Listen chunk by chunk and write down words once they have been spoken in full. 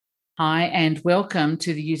Hi, and welcome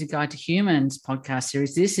to the User Guide to Humans podcast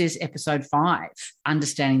series. This is episode 5,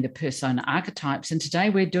 Understanding the Persona Archetypes. And today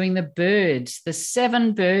we're doing the birds, the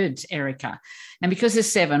 7 birds, Erica. And because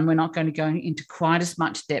there's 7, we're not going to go into quite as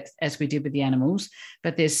much depth as we did with the animals,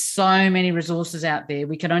 but there's so many resources out there.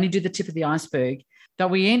 We can only do the tip of the iceberg. But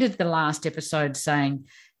we ended the last episode saying,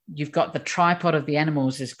 you've got the tripod of the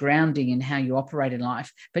animals as grounding in how you operate in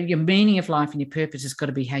life, but your meaning of life and your purpose has got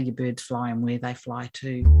to be how your birds fly and where they fly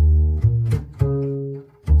to.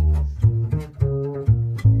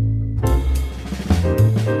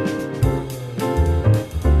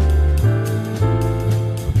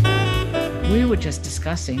 We were just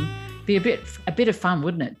discussing, be a bit of fun,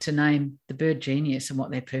 wouldn't it, to name the bird genius and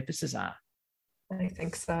what their purposes are? I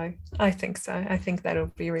think so. I think that'll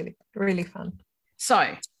be really, really fun.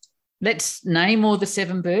 So let's name all the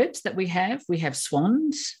 7 birds that we have. We have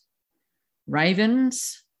swans,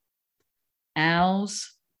 ravens,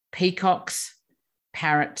 owls, peacocks,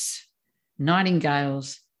 parrots,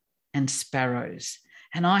 nightingales, and sparrows.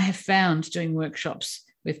 And I have found doing workshops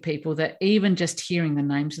with people that even just hearing the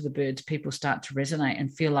names of the birds, people start to resonate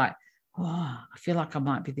and feel like, oh, I feel like I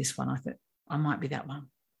might be this one. I think I might be that one.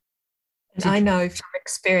 And I know from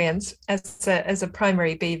experience as a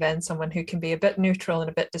primary beaver and someone who can be a bit neutral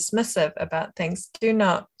and a bit dismissive about things, do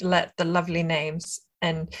not let the lovely names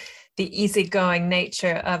and the easygoing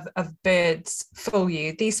nature of birds fool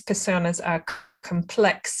you. These personas are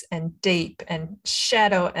complex and deep and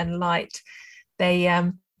shadow and light.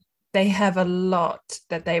 They have a lot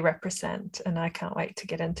that they represent, and I can't wait to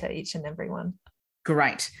get into each and every one.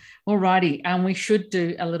 Great. All righty. We should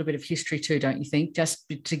do a little bit of history too, don't you think?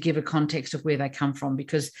 Just to give a context of where they come from,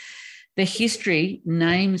 because the history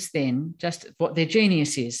names then just what their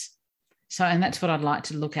genius is. So, and that's what I'd like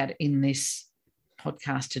to look at in this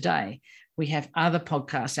podcast today. We have other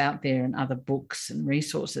podcasts out there and other books and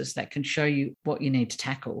resources that can show you what you need to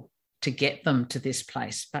tackle to get them to this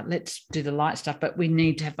place. But let's do the light stuff, but we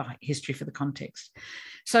need to have the history for the context.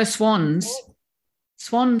 So swans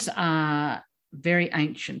are very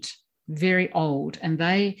ancient, very old, and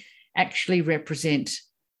they actually represent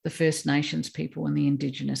the First Nations people and the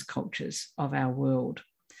Indigenous cultures of our world.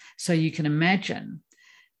 So you can imagine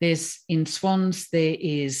in swans, there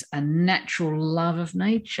is a natural love of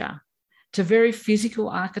nature. It's a very physical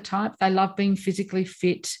archetype. They love being physically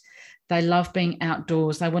fit. They love being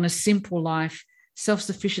outdoors. They want a simple life.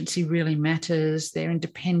 Self-sufficiency really matters. They're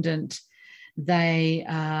independent. They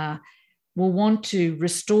will want to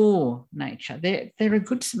restore nature. They're a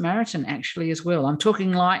good Samaritan actually as well. I'm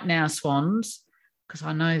talking light now, swans, because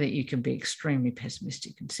I know that you can be extremely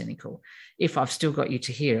pessimistic and cynical. If I've still got you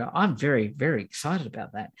to hear, I'm very, very excited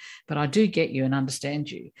about that. But I do get you and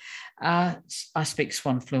understand you. I speak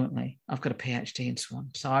swan fluently. I've got a PhD in swan,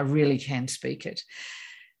 so I really can speak it.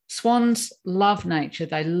 Swans love nature.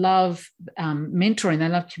 They love mentoring. They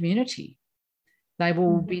love community. They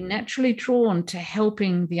will be naturally drawn to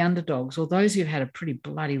helping the underdogs or those who've had a pretty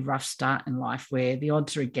bloody rough start in life where the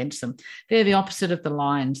odds are against them. They're the opposite of the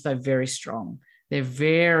lions. They're very strong. They're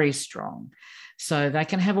very strong. So they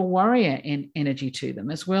can have a warrior energy to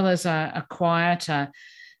them, as well as a quiet,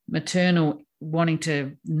 maternal, wanting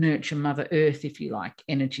to nurture Mother Earth, if you like,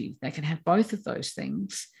 energy. They can have both of those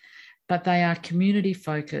things, but they are community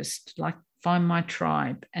focused, like find my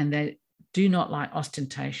tribe, and they do not like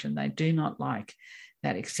ostentation. They do not like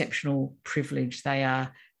that exceptional privilege. They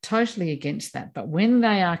are totally against that. But when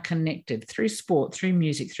they are connected through sport, through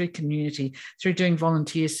music, through community, through doing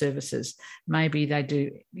volunteer services, maybe they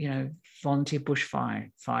do, volunteer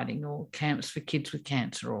bushfire fighting or camps for kids with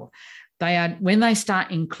cancer, or when they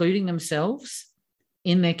start including themselves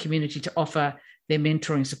in their community to offer their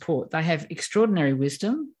mentoring support, they have extraordinary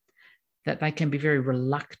wisdom that they can be very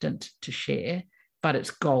reluctant to share, but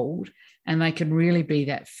it's gold. And they can really be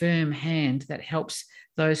that firm hand that helps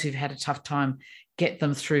those who've had a tough time get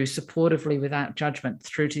them through supportively without judgment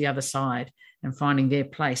through to the other side and finding their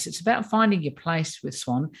place. It's about finding your place with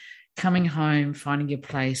swan, coming home, finding your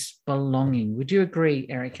place, belonging. Would you agree,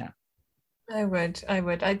 Erica? I would.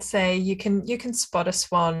 I'd say you can spot a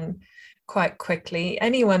swan quite quickly.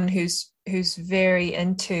 Anyone who's very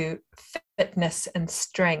into fitness and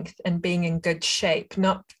strength and being in good shape,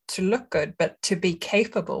 not to look good, but to be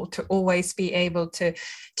capable, to always be able to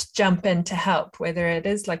jump in to help, whether it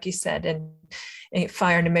is, like you said, in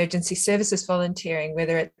fire and emergency services volunteering,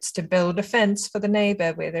 whether it's to build a fence for the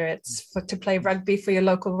neighbor, whether it's to play rugby for your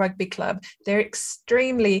local rugby club. They're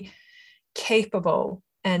extremely capable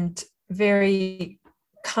and very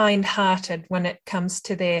kind-hearted when it comes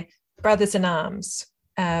to their brothers in arms.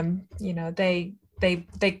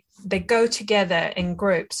 they go together in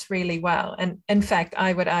groups really well. And in fact,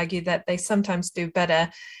 I would argue that they sometimes do better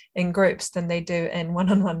in groups than they do in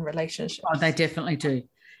one-on-one relationships. Oh, they definitely do.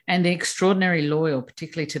 And they're extraordinarily loyal,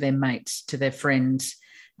 particularly to their mates, to their friends.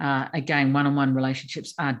 Again, one-on-one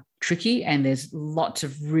relationships are tricky, and there's lots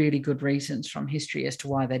of really good reasons from history as to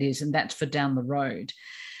why that is, and that's for down the road.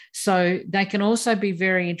 So they can also be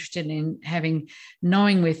very interested in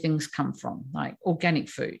knowing where things come from, like organic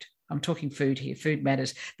food. I'm talking food here. Food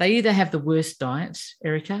matters. They either have the worst diets,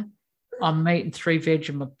 Erica. I'm eating 3 veg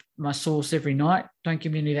and my sauce every night. Don't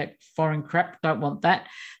give me any of that foreign crap. Don't want that.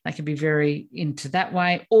 They can be very into that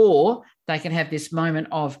way. Or they can have this moment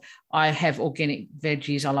of, I have organic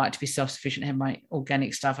veggies. I like to be self-sufficient, have my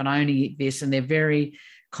organic stuff, and I only eat this. And they're very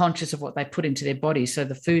conscious of what they put into their body. So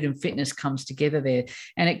the food and fitness comes together there.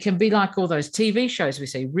 And it can be like all those TV shows we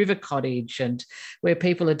see, River Cottage, and where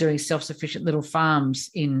people are doing self-sufficient little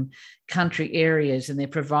farms in country areas, and they're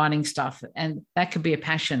providing stuff. And that could be a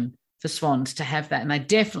passion for swans to have that. And they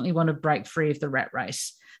definitely want to break free of the rat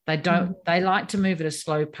race. They like to move at a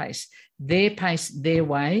slow pace, their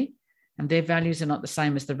way, and their values are not the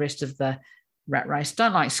same as the rest of the rat race.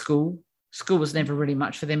 Don't like school. School was never really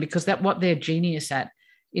much for them, because what they're genius at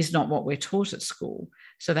is not what we're taught at school.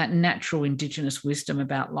 So that natural Indigenous wisdom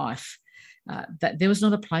about life, that there was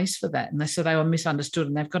not a place for that. And so they were misunderstood,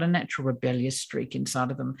 and they've got a natural rebellious streak inside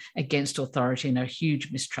of them against authority, and a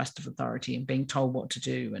huge mistrust of authority and being told what to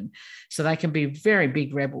do. And so they can be very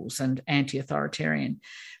big rebels and anti-authoritarian,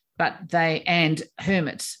 and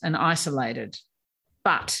hermits and isolated.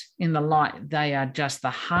 But in the light, they are just the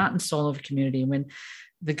heart and soul of a community. And when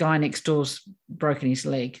the guy next door's broken his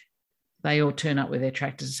leg, they all turn up with their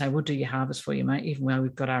tractors and say, we'll do your harvest for you, mate, even though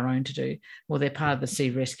we've got our own to do. Well, they're part of the sea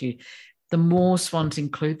rescue. The more swans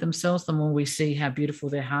include themselves, the more we see how beautiful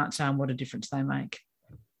their hearts are and what a difference they make.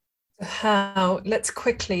 Let's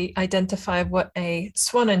quickly identify what a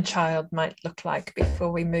swan and child might look like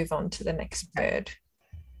before we move on to the next bird.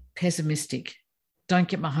 Pessimistic. Don't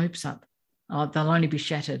get my hopes up. Oh, they'll only be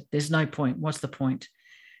shattered. There's no point. What's the point?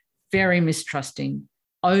 Very mistrusting,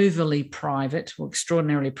 overly private, or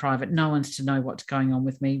extraordinarily private. No one's to know what's going on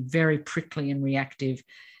with me. Very prickly and reactive,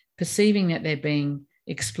 perceiving that they're being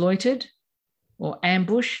exploited or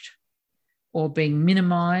ambushed or being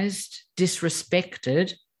minimized,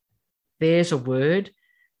 disrespected. There's a word,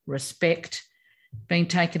 respect, being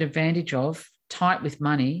taken advantage of, tight with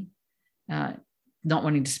money, not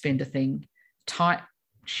wanting to spend a thing, tight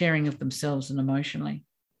sharing of themselves and emotionally,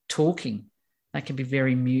 talking. They can be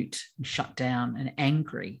very mute and shut down, and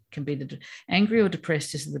angry can be angry or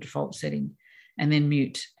depressed is the default setting, and then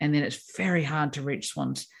mute. And then it's very hard to reach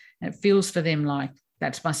swans. And it feels for them like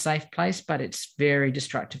that's my safe place, but it's very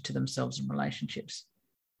destructive to themselves and relationships.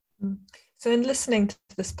 So in listening to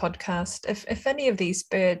this podcast, if any of these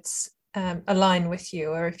birds align with you,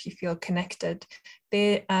 or if you feel connected,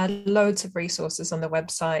 there are loads of resources on the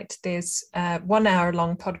website. There's 1 hour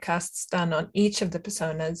long podcasts done on each of the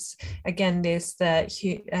personas. Again, there's the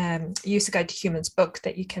User Guide to Humans book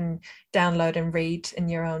that you can download and read in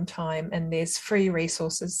your own time, and there's free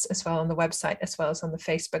resources as well on the website, as well as on the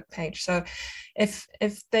Facebook page. So if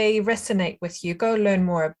they resonate with you, go learn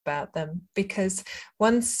more about them, because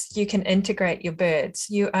once you can integrate your birds,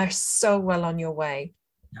 you are so well on your way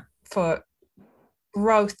for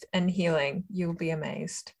growth and healing. You'll be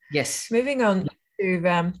amazed. Yes. Moving on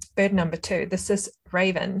to bird number 2. This is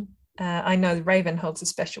Raven. I know Raven holds a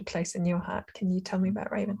special place in your heart. Can you tell me about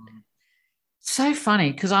Raven? So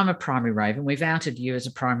funny, because I'm a primary raven. We've outed you as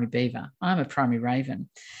a primary beaver. I'm a primary raven.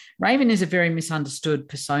 Raven is a very misunderstood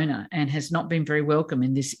persona and has not been very welcome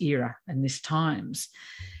in this era and this times.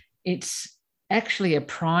 It's actually a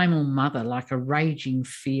primal mother, like a raging,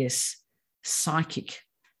 fierce, psychic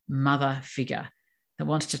mother figure that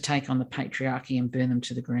wants to take on the patriarchy and burn them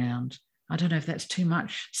to the ground. I don't know if that's too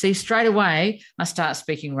much. See, straight away, I start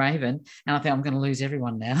speaking Raven, and I think I'm going to lose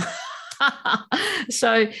everyone now.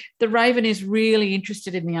 So the Raven is really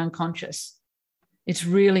interested in the unconscious. It's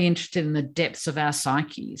really interested in the depths of our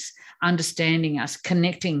psyches, understanding us,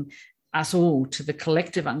 connecting us all to the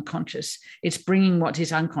collective unconscious. It's bringing what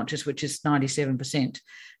is unconscious, which is 97%,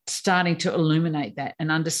 starting to illuminate that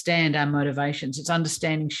and understand our motivations. It's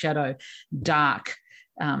understanding shadow, dark,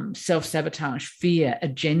 self-sabotage, fear,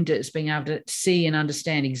 agendas, being able to see and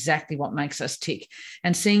understand exactly what makes us tick,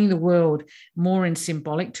 and seeing the world more in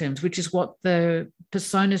symbolic terms, which is what the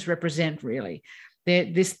personas represent, really.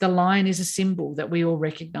 The lion is a symbol that we all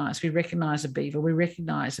recognize. We recognize a beaver, we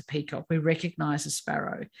recognize a peacock, we recognize a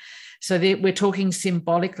sparrow. So we're talking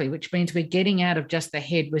symbolically, which means we're getting out of just the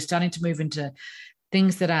head. We're starting to move into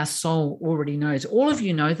things that our soul already knows. All of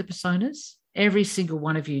you know the personas. Every single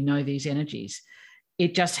one of you know these energies.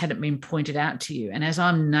 It just hadn't been pointed out to you. And as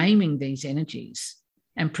I'm naming these energies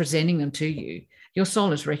and presenting them to you, your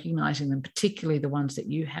soul is recognizing them, particularly the ones that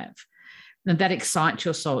you have. And that excites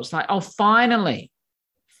your soul. It's like, oh, finally,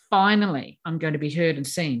 I'm going to be heard and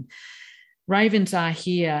seen. Ravens are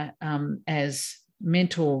here as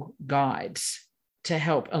mentor guides to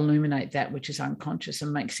help illuminate that which is unconscious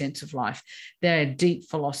and make sense of life. They're deep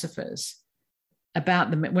philosophers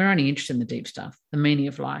about we're only interested in the deep stuff, the meaning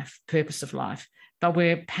of life, purpose of life, but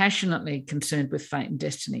we're passionately concerned with fate and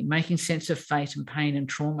destiny, making sense of fate and pain and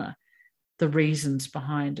trauma, the reasons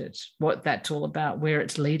behind it, what that's all about, where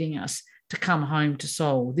it's leading us to come home to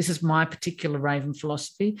soul. This is my particular Raven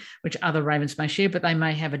philosophy, which other Ravens may share, but they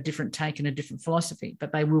may have a different take and a different philosophy,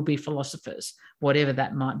 but they will be philosophers, whatever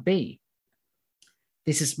that might be.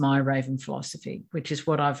 This is my Raven philosophy, which is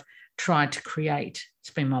what I've tried to create. It's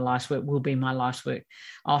been my life's work, will be my life's work.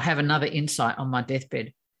 I'll have another insight on my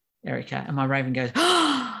deathbed, Erica, and my Raven goes,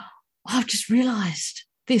 oh, I've just realized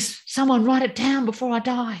this. Someone write it down before I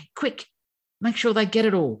die. Quick, make sure they get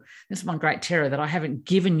it all. This is my great terror, that I haven't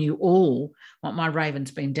given you all what my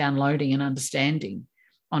Raven's been downloading and understanding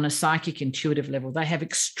on a psychic intuitive level. They have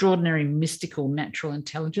extraordinary mystical natural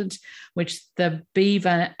intelligence, which the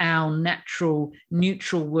beaver owl natural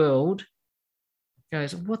neutral world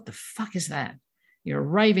goes, what the fuck is that? You're a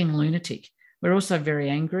raving lunatic. We're also very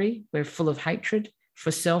angry. We're full of hatred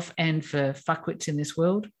for self and for fuckwits in this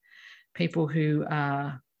world. People who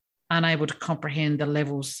are unable to comprehend the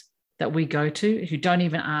levels that we go to, who don't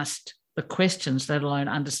even ask the questions, let alone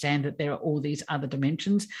understand that there are all these other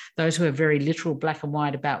dimensions. Those who are very literal, black and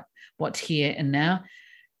white about what's here and now.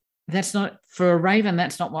 That's not, for a Raven,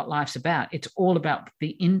 that's not what life's about. It's all about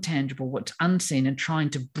the intangible, what's unseen, and trying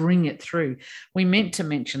to bring it through. We meant to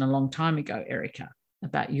mention a long time ago, Erica,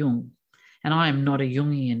 about Jung. And I am not a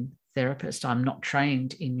Jungian therapist. I'm not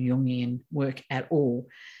trained in Jungian work at all.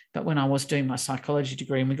 But when I was doing my psychology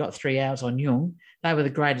degree and we got 3 hours on Jung, they were the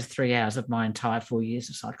greatest 3 hours of my entire 4 years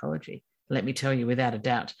of psychology, let me tell you, without a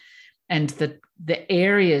doubt. And the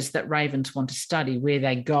areas that Ravens want to study, where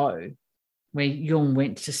they go, where Jung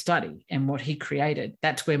went to study and what he created,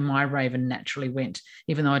 that's where my Raven naturally went,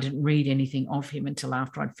 even though I didn't read anything of him until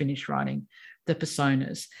after I'd finished writing the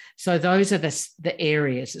personas. So those are the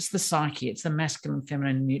areas. It's the psyche, it's the masculine,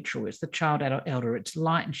 feminine, neutral, it's the child, adult, elder, it's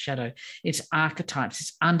light and shadow, it's archetypes,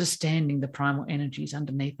 it's understanding the primal energies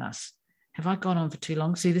underneath us. Have I gone on for too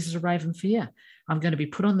long? See, this is a Raven fear. I'm going to be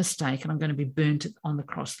put on the stake and I'm going to be burnt on the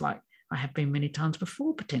cross like I have been many times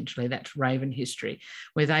before, potentially. That's Raven history,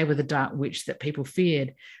 where they were the dark witch that people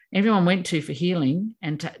feared. Everyone went to for healing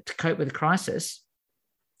and to cope with a crisis.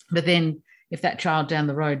 But then if that child down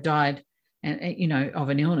the road died, and of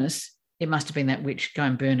an illness, it must have been that witch. Go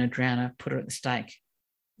and burn her, drown her, put her at the stake.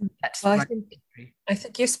 That's well, I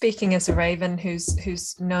think you're speaking as a Raven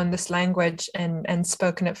who's known this language and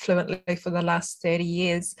spoken it fluently for the last 30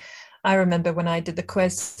 years. I remember when I did the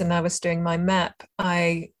quiz and I was doing my map,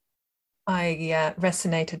 I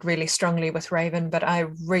resonated really strongly with Raven, but I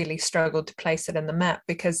really struggled to place it in the map,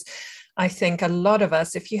 because I think a lot of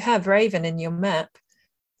us, if you have Raven in your map,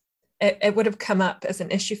 it would have come up as an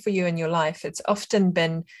issue for you in your life. It's often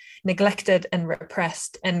been neglected and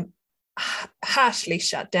repressed and harshly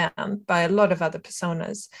shut down by a lot of other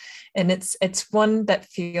personas. And it's one that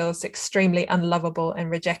feels extremely unlovable and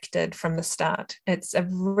rejected from the start. It's a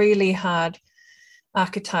really hard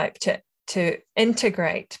archetype to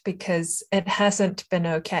integrate because it hasn't been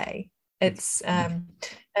okay. It's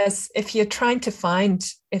as if you're trying to find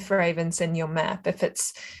if Raven's in your map,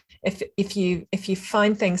 if you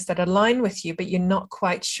find things that align with you, but you're not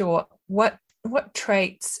quite sure what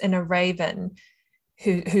traits in a Raven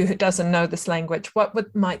who doesn't know this language,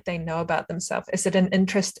 what might they know about themselves? Is it an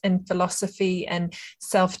interest in philosophy and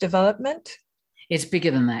self-development? It's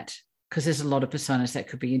bigger than that, because there's a lot of personas that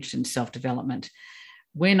could be interested in self-development.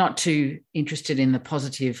 We're not too interested in the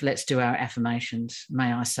positive, let's do our affirmations,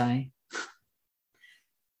 may I say.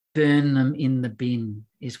 Burn them in the bin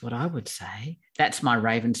is what I would say. That's my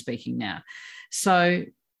Raven speaking now. So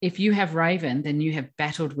if you have Raven, then you have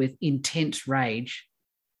battled with intense rage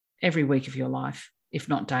every week of your life, if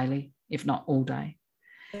not daily, if not all day.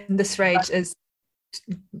 And this rage is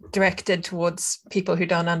directed towards people who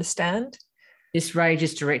don't understand? This rage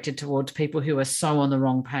is directed towards people who are so on the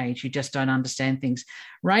wrong page, who just don't understand things.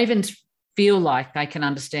 Ravens feel like they can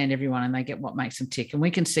understand everyone and they get what makes them tick. And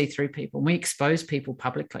we can see through people. We expose people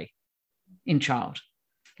publicly in child.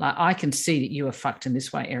 Like, I can see that you are fucked in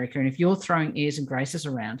this way, Erica. And if you're throwing airs and graces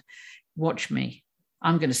around, watch me.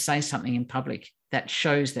 I'm going to say something in public that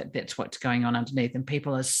shows that that's what's going on underneath. And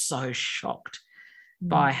people are so shocked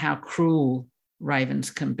by how cruel ravens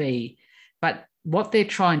can be. But what they're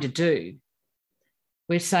trying to do,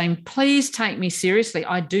 we're saying, please take me seriously.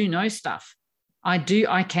 I do know stuff. I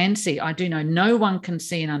can see. I do know. No one can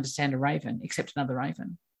see and understand a raven except another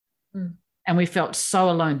raven. And we felt so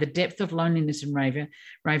alone. The depth of loneliness in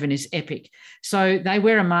Raven is epic. So they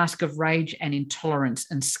wear a mask of rage and intolerance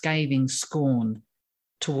and scathing scorn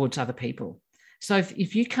towards other people. So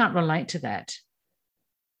if you can't relate to that,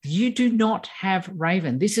 you do not have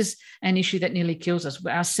Raven. This is an issue that nearly kills us.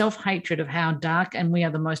 Our self-hatred of how dark and we are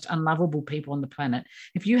the most unlovable people on the planet.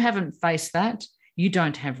 If you haven't faced that, you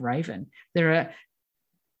don't have Raven. There are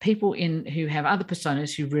people who have other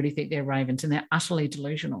personas who really think they're ravens, and they're utterly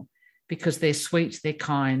delusional because they're sweet, they're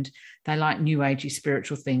kind, they like new agey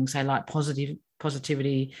spiritual things, they like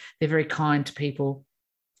positivity, they're very kind to people.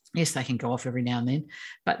 Yes, they can go off every now and then,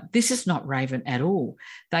 but this is not Raven at all.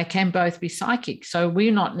 They can both be psychic. So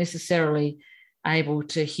we're not necessarily able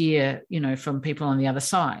to hear, from people on the other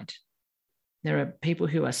side. There are people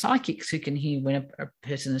who are psychics who can hear when a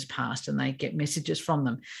person has passed and they get messages from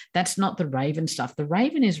them. That's not the Raven stuff. The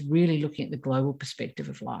Raven is really looking at the global perspective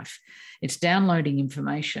of life. It's downloading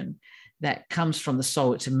information that comes from the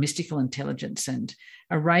soul. It's a mystical intelligence, and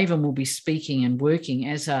a Raven will be speaking and working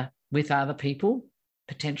with other people,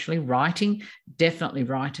 potentially writing, definitely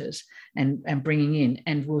writers, and bringing in,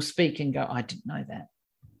 and will speak and go, I didn't know that.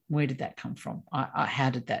 Where did that come from?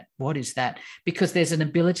 How did that? What is that? Because there's an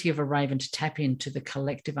ability of a Raven to tap into the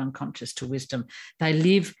collective unconscious, to wisdom. They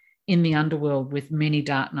live in the underworld with many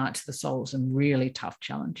dark nights of the souls and really tough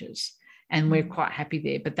challenges. And we're quite happy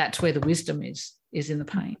there, but that's where the wisdom is in the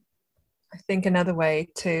pain. I think another way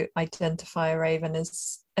to identify a Raven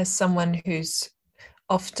is as someone who's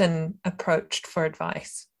often approached for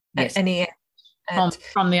advice. Yes. At any age.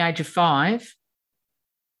 From the age of 5.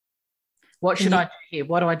 What should I do here?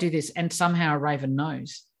 Why do I do this? And somehow a Raven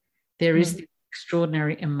knows. There is this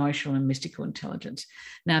extraordinary emotional and mystical intelligence.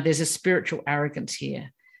 Now, there's a spiritual arrogance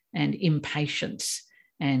here and impatience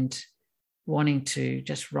and wanting to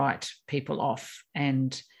just write people off.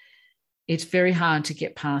 And it's very hard to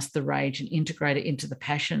get past the rage and integrate it into the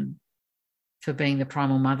passion for being the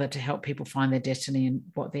primal mother to help people find their destiny and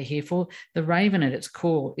what they're here for. The Raven at its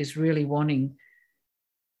core is really wanting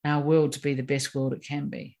our world to be the best world it can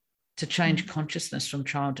be, to change consciousness from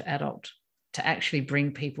child to adult, to actually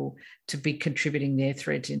bring people to be contributing their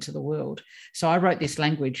threads into the world. So I wrote this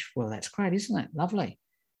language. Well, that's great, isn't it? Lovely.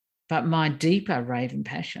 But my deeper Raven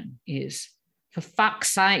passion is, for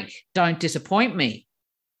fuck's sake, don't disappoint me.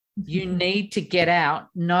 You need to get out,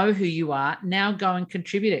 know who you are, now go and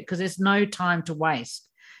contribute it, because there's no time to waste.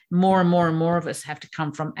 More and more and more of us have to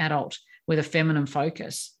come from adult with a feminine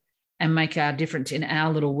focus and make our difference in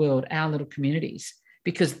our little world, our little communities,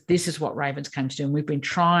 because this is what Ravens came to do. And we've been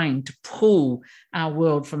trying to pull our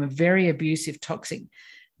world from a very abusive, toxic,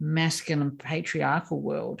 masculine, patriarchal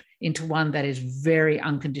world into one that is very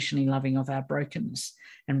unconditionally loving of our brokenness.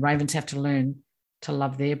 And Ravens have to learn to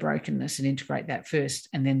love their brokenness and integrate that first,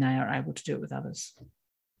 and then they are able to do it with others.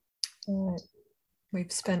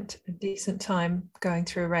 We've spent a decent time going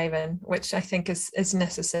through Raven, which I think is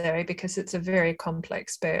necessary because it's a very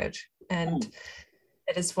complex bird, and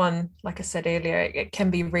it is one, like I said earlier, it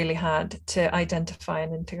can be really hard to identify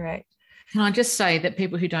and integrate. Can I just say that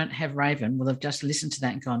people who don't have Raven will have just listened to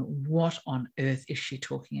that and gone, what on earth is she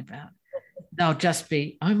talking about? They'll just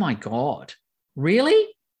be, oh my God, really?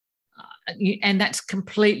 And that's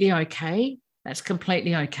completely okay. That's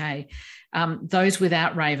completely okay. Those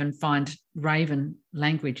without Raven find Raven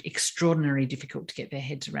language extraordinarily difficult to get their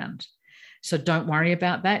heads around. So don't worry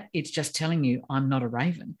about that. It's just telling you I'm not a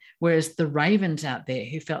Raven. Whereas the Ravens out there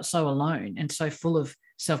who felt so alone and so full of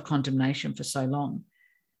self-condemnation for so long,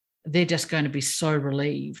 they're just going to be so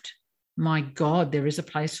relieved. My God, there is a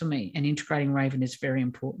place for me, and integrating Raven is very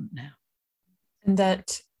important now. And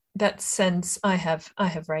that sense, I have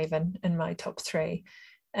Raven in my top 3,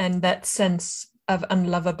 and that sense of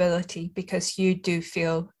unlovability, because you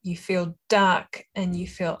feel dark and you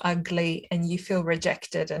feel ugly and you feel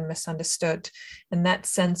rejected and misunderstood, and that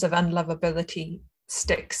sense of unlovability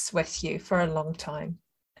sticks with you for a long time.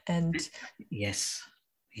 And yes,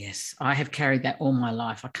 I have carried that all my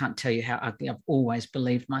life. I can't tell you how ugly. I've always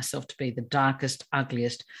believed myself to be the darkest,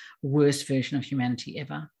 ugliest, worst version of humanity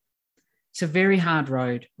ever. It's a very hard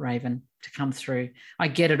road, Raven, to come through. I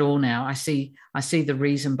get it all now. I see the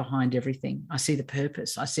reason behind everything. I see the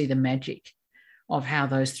purpose. I see the magic of how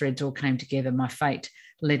those threads all came together. My fate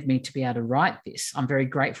led me to be able to write this. I'm very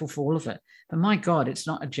grateful for all of it. But my God, it's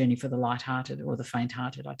not a journey for the light-hearted or the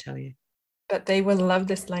faint-hearted, I tell you. But they will love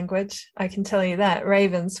this language. I can tell you that.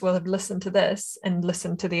 Ravens will have listened to this and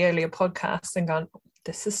listened to the earlier podcasts and gone,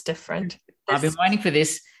 this is different. I've been waiting for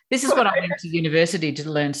this. This is what I went to university to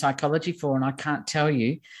learn psychology for, and I can't tell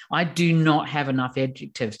you, I do not have enough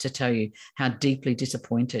adjectives to tell you how deeply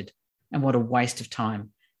disappointed and what a waste of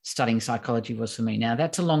time studying psychology was for me. Now,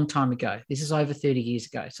 that's a long time ago. This is over 30 years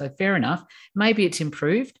ago. So fair enough. Maybe it's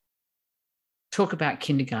improved. Talk about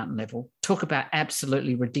kindergarten level. Talk about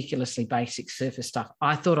absolutely ridiculously basic surface stuff.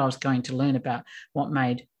 I thought I was going to learn about what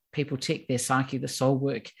made people tick, their psyche, the soul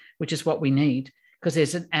work, which is what we need, because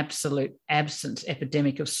there's an absolute absence,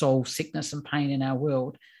 epidemic of soul sickness and pain in our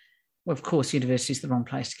world. Well, of course, university is the wrong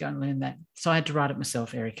place to go and learn that. So I had to write it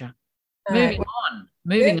myself, Erica.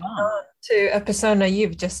 Moving on to a persona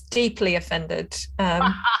you've just deeply offended.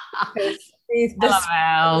 Hello,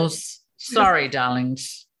 Owls. Sorry,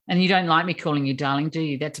 darlings. And you don't like me calling you darling, do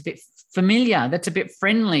you? That's a bit familiar. That's a bit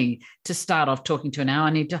friendly to start off talking to an owl. I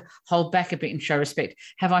need to hold back a bit and show respect.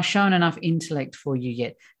 Have I shown enough intellect for you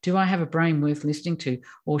yet? Do I have a brain worth listening to?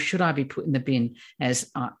 Or should I be put in the bin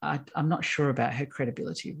as I'm not sure about her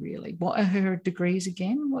credibility, really. What are her degrees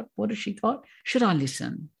again? What has she got? Should I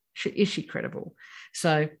listen? Is she credible?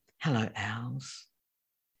 So, hello, owls.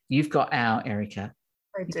 You've got owl, Erica.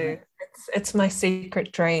 I do. It's my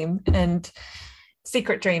secret dream. And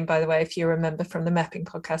secret dream, by the way, if you remember from the mapping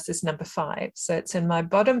podcast, is number 5. So it's in my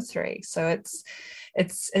bottom 3. So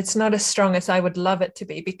it's not as strong as I would love it to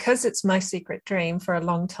be, because it's my secret dream. For a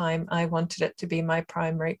long time, I wanted it to be my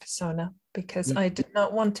primary persona, because I did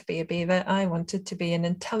not want to be a beaver. I wanted to be an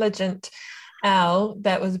intelligent owl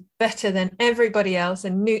that was better than everybody else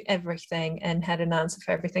and knew everything and had an answer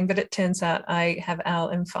for everything. But it turns out I have owl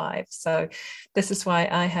in 5. So this is why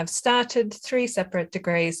I have started 3 separate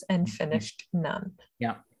degrees and finished none.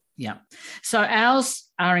 Yeah. So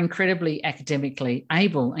owls are incredibly academically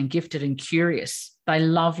able and gifted and curious. They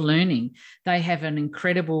love learning. They have an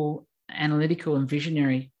incredible analytical and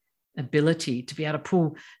visionary ability to be able to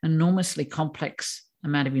pull enormously complex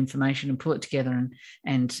amount of information and pull it together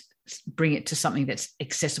and bring it to something that's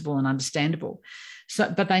accessible and understandable.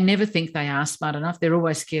 So, but they never think they are smart enough. They're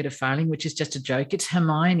always scared of failing, which is just a joke. It's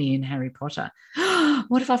Hermione in Harry Potter.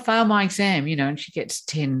 What if I fail my exam? And she gets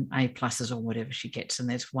 10 A pluses or whatever she gets, and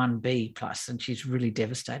there's 1 B plus, and she's really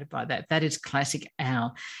devastated by that. That is classic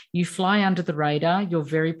owl. You fly under the radar. You're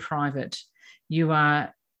very private. You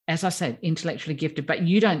are, as I said, intellectually gifted, but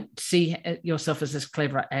you don't see yourself as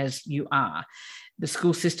clever as you are. The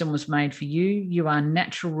school system was made for you. You are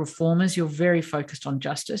natural reformers. You're very focused on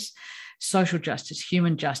justice. Social justice,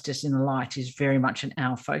 human justice in the light is very much an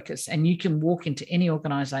owl focus. And you can walk into any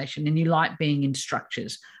organisation and you like being in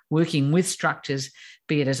structures, working with structures,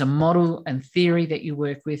 be it as a model and theory that you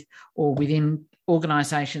work with or within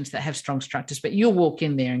organisations that have strong structures. But you'll walk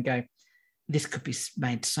in there and go, this could be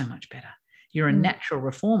made so much better. You're a natural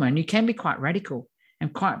reformer, and you can be quite radical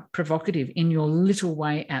and quite provocative in your little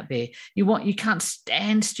way out there. You can't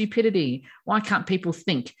stand stupidity. Why can't people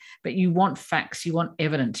think? But you want facts, you want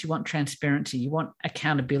evidence, you want transparency, you want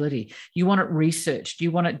accountability, you want it researched, you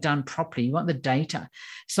want it done properly, you want the data.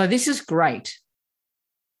 So this is great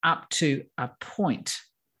up to a point.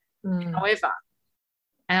 However,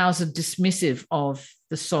 owls are dismissive of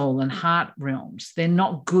the soul and heart realms. They're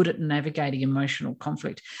not good at navigating emotional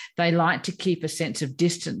conflict. They like to keep a sense of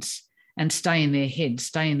distance and stay in their heads,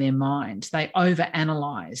 stay in their minds. They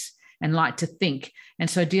overanalyze and like to think. And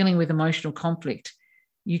so dealing with emotional conflict,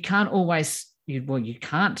 you can't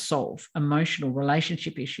solve emotional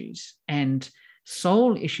relationship issues and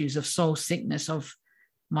soul issues of soul sickness, of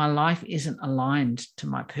my life isn't aligned to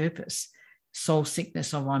my purpose, soul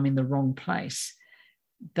sickness of I'm in the wrong place.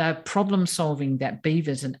 The problem solving that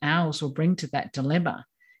beavers and owls will bring to that dilemma,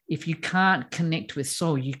 if you can't connect with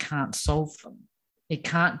soul, you can't solve them. It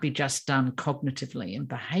can't be just done cognitively and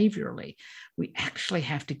behaviorally. We actually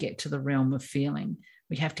have to get to the realm of feeling.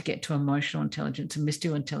 We have to get to emotional intelligence and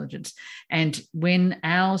mystical intelligence. And when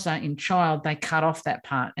owls are in child, they cut off that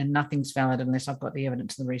part and nothing's valid unless I've got the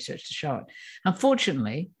evidence and the research to show it.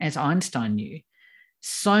 Unfortunately, as Einstein knew,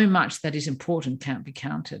 so much that is important can't be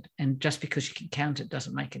counted. And just because you can count it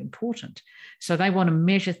doesn't make it important. So they want to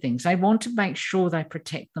measure things. They want to make sure they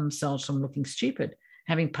protect themselves from looking stupid,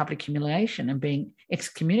 having public humiliation and being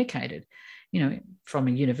excommunicated, from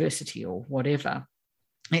a university or whatever.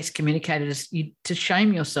 Excommunicated to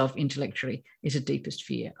shame yourself intellectually is a deepest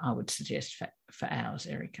fear, I would suggest, for owls,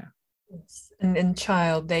 Erica. Yes. And in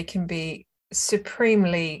child, they can be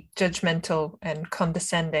supremely judgmental and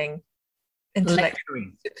condescending, intellectually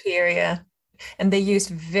superior. And they use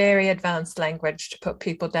very advanced language to put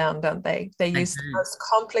people down, don't they? They use the most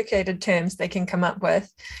complicated terms they can come up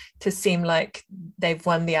with to seem like they've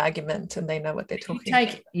won the argument and they know what they're talking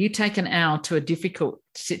about. You take an owl to a difficult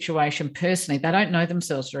situation personally. They don't know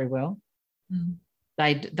themselves very well. Mm.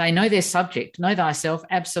 They know their subject, know thyself,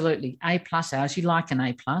 absolutely. A+ owls, you like an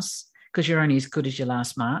A+ because you're only as good as your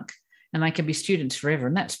last mark. And they can be students forever,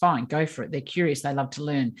 and that's fine. Go for it. They're curious. They love to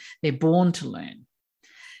learn. They're born to learn.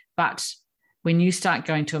 But when you start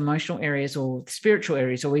going to emotional areas or spiritual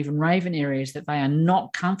areas or even raven areas that they are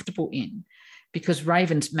not comfortable in, because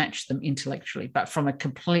ravens match them intellectually, but from a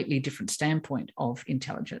completely different standpoint of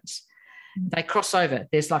intelligence, they cross over.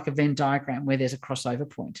 There's like a Venn diagram where there's a crossover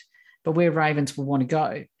point. But where ravens will want to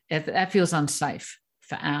go, that feels unsafe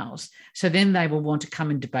for owls. So then they will want to come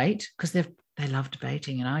and debate because they love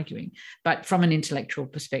debating and arguing, but from an intellectual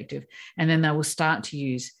perspective. And then they will start to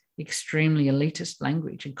use extremely elitist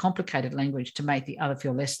language and complicated language to make the other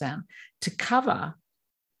feel less than, to cover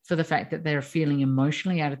for the fact that they're feeling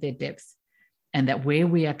emotionally out of their depth, and that where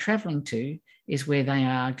we are traveling to is where they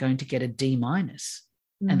are going to get a D-,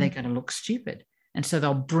 and they're going to look stupid. And so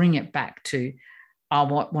they'll bring it back to, I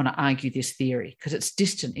want to argue this theory because it's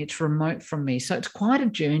distant, it's remote from me. So it's quite a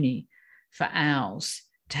journey for owls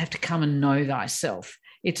to have to come and know thyself.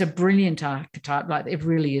 It's a brilliant archetype, like it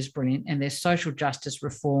really is brilliant. And there's social justice,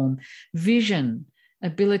 reform, vision,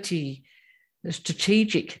 ability, the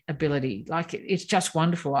strategic ability. Like it's just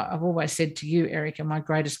wonderful. I've always said to you, Erica, my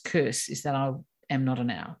greatest curse is that I am not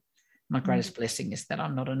an owl. My greatest blessing is that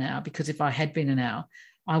I'm not an owl, because if I had been an owl,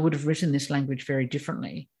 I would have written this language very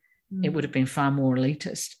differently. It would have been far more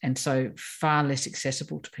elitist and so far less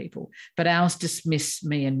accessible to people. But owls dismiss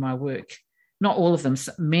me and my work. Not all of them.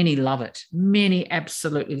 Many love it. Many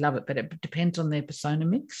absolutely love it, but it depends on their persona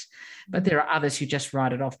mix. But there are others who just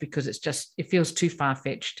write it off because it feels too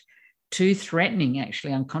far-fetched, too threatening,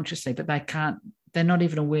 actually, unconsciously, but they're not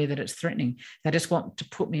even aware that it's threatening. They just want to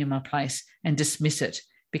put me in my place and dismiss it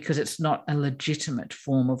because it's not a legitimate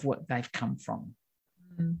form of what they've come from.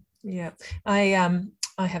 Yeah.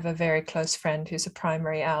 I have a very close friend who's a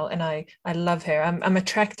primary owl, and I love her. I'm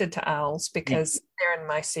attracted to owls because they're in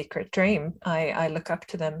my secret dream. I look up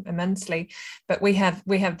to them immensely. But we have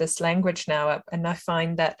this language now up, and I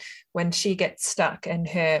find that when she gets stuck in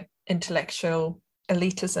her intellectual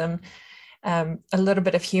elitism, a little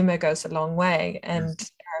bit of humor goes a long way. And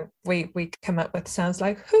we come up with sounds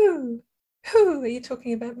like, who are you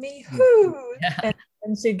talking about me? Who? Yeah.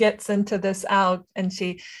 And she gets into this owl and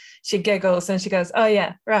she giggles and she goes, oh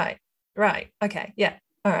yeah, right, okay, yeah,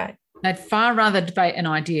 all right. I'd far rather debate an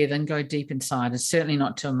idea than go deep inside, and certainly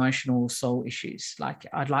not to emotional soul issues. Like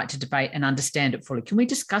I'd like to debate and understand it fully. Can we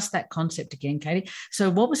discuss that concept again, Katie? So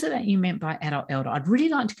what was it that you meant by adult elder? I'd really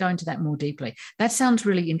like to go into that more deeply. That sounds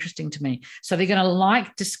really interesting to me. So they're going to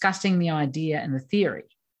like discussing the idea and the theory,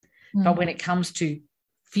 but when it comes to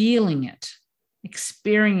feeling it,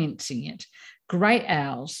 experiencing it, great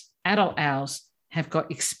owls, adult owls, have got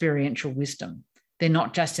experiential wisdom. They're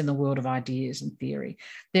not just in the world of ideas and theory.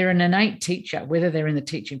 They're an innate teacher, whether they're in the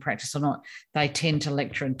teaching practice or not. They tend to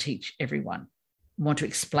lecture and teach everyone, want to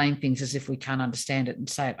explain things as if we can't understand it and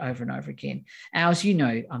say it over and over again. Owls, you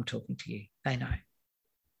know I'm talking to you. They know.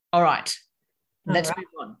 All right, let's move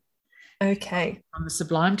on. Okay. From the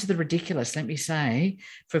sublime to the ridiculous, let me say,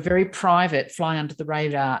 for very private, fly under the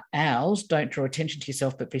radar owls, don't draw attention to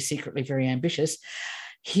yourself, but be secretly very ambitious.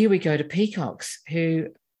 Here we go to peacocks, who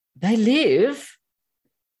they live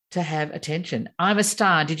to have attention. I'm a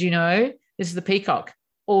star. Did you know? This is the peacock.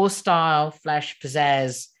 All style, flash,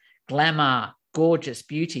 pizzazz, glamour, gorgeous,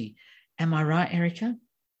 beauty. Am I right, Erica?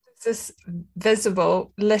 This is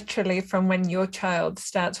visible literally from when your child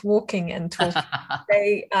starts walking and talking.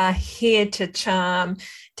 They are here to charm,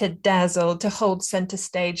 to dazzle, to hold center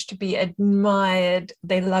stage, to be admired.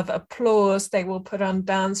 They love applause. They will put on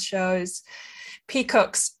dance shows.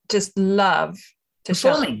 Peacocks just love to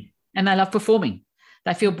performing, and they love performing.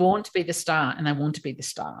 They feel born to be the star, and they want to be the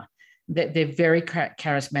star. They're very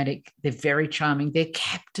charismatic. They're very charming. They're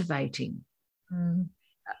captivating.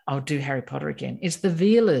 I'll do Harry Potter again. It's the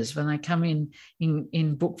Veilers when they come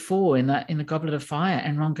in book 4 in the Goblet of Fire,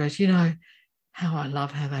 and Ron goes, you know how I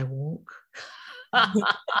love how they walk.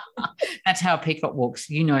 That's how a peacock walks.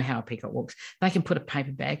 You know how a peacock walks. They can put a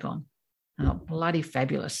paper bag on, and they're bloody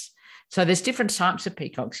fabulous. So there's different types of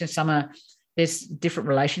peacocks. There's different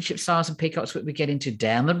relationship styles of peacocks that we get into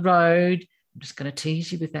down the road. I'm just going to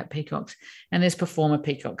tease you with that, peacocks. And there's performer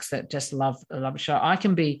peacocks that just love a show. I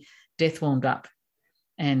can be death warmed up,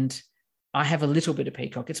 and I have a little bit of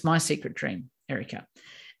peacock. It's my secret dream, Erica.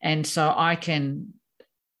 And so I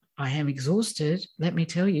am exhausted, let me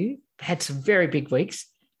tell you, had some very big weeks,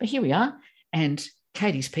 but here we are. And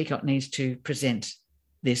Katie's peacock needs to present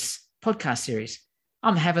this podcast series.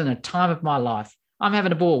 I'm having a time of my life. I'm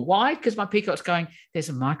having a ball. Why? Because my peacock's going, there's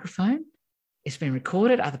a microphone. It's been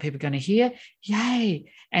recorded. Other people are going to hear.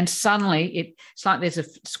 Yay. And suddenly it's like there's a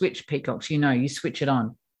switch, peacocks. You switch it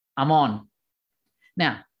on. I'm on.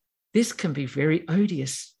 Now, this can be very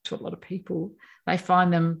odious to a lot of people. They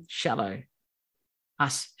find them shallow,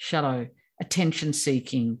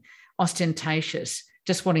 attention-seeking, ostentatious,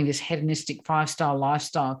 just wanting this hedonistic 5-star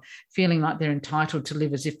lifestyle, feeling like they're entitled to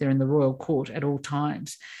live as if they're in the royal court at all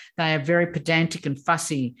times. They are very pedantic and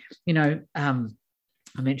fussy.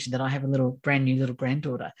 I mentioned that I have a brand new little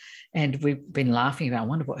granddaughter, and we've been laughing about, I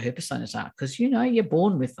wonder what her personas are, because, you're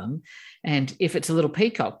born with them. And if it's a little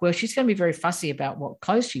peacock, well, she's going to be very fussy about what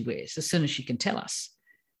clothes she wears as soon as she can tell us.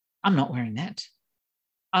 I'm not wearing that.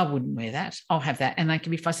 I wouldn't wear that. I'll have that. And they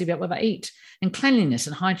can be fussy about what they eat. And cleanliness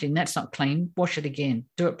and hygiene, that's not clean. Wash it again.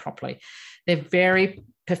 Do it properly. They're very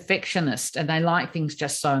perfectionist, and they like things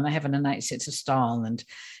just so, and they have an innate sense of style and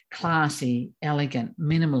classy, elegant,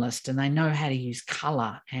 minimalist, and they know how to use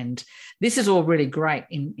colour. And this is all really great.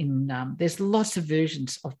 There's lots of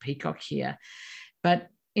versions of peacock here. But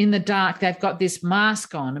in the dark, they've got this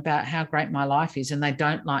mask on about how great my life is, and they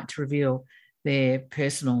don't like to reveal their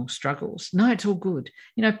personal struggles. No, it's all good.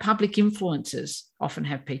 Public influencers often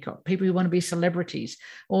have peacock. People who want to be celebrities,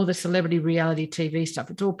 all the celebrity reality TV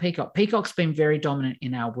stuff, it's all peacock. Peacock's been very dominant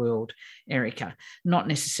in our world, Erica, not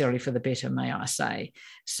necessarily for the better, may I say.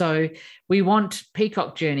 So we want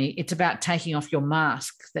Peacock Journey. It's about taking off your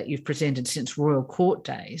mask that you've presented since royal court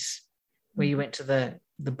days, where you went to the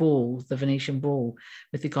ball, the Venetian ball,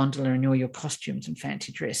 with the gondola and all your costumes and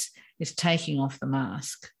fancy dress. It's taking off the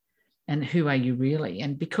mask. And who are you really?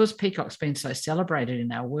 And because peacock's been so celebrated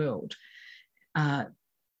in our world,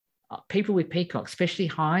 people with peacock, especially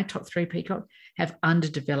high, top 3 peacock, have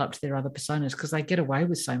underdeveloped their other personas because they get away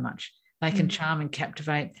with so much. They can charm and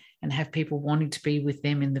captivate and have people wanting to be with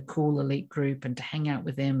them in the cool elite group and to hang out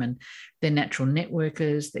with them. And they're natural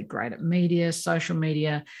networkers. They're great at media, social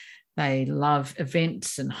media. They love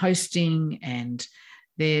events and hosting, and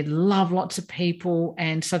they love lots of people,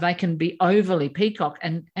 and so they can be overly peacock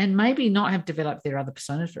and maybe not have developed their other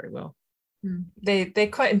personas very well. They're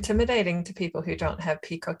quite intimidating to people who don't have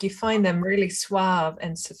peacock. You find them really suave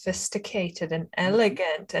and sophisticated and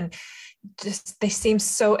elegant, and just they seem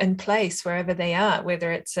so in place wherever they are,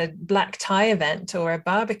 whether it's a black tie event or a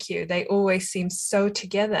barbecue. They always seem so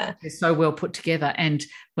together. They're so well put together. And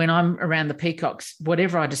when I'm around the peacocks,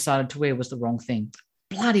 whatever I decided to wear was the wrong thing.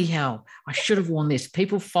 Bloody hell, I should have worn this.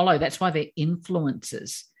 People follow. That's why they're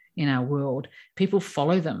influencers in our world. People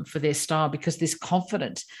follow them for their style because there's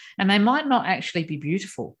confidence. And they might not actually be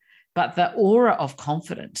beautiful, but the aura of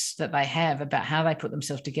confidence that they have about how they put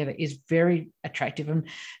themselves together is very attractive. And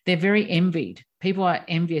they're very envied. People are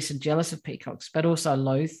envious and jealous of peacocks, but also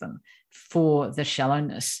loathe them for the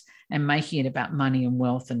shallowness and making it about money and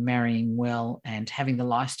wealth and marrying well and having the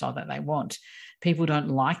lifestyle that they want. People don't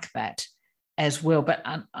like that as well, but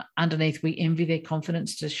underneath we envy their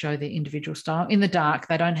confidence to show their individual style. In the dark,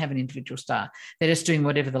 they don't have an individual style. They're just doing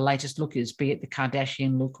whatever the latest look is, be it the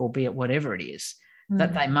Kardashian look or be it whatever it is,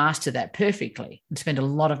 that they master that perfectly and spend a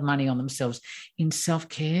lot of money on themselves in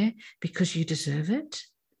self-care because you deserve it.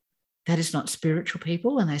 That is not spiritual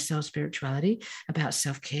people, and they sell spirituality about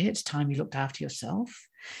self-care. It's time you looked after yourself.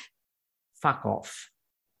 Fuck off.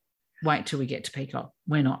 Wait till we get to peacock.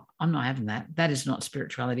 I'm not having that. That is not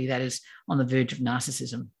spirituality. That is on the verge of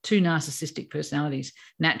narcissism. 2 narcissistic personalities,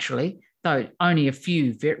 naturally, though only a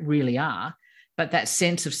few really are, but that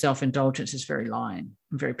sense of self-indulgence is very lion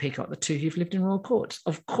and very peacock, the 2 who've lived in royal courts,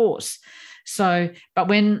 of course. So, but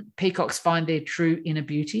when peacocks find their true inner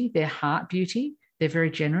beauty, their heart beauty, they're very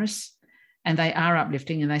generous and they are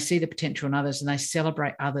uplifting, and they see the potential in others, and they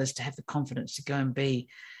celebrate others to have the confidence to go and be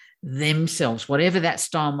themselves, whatever that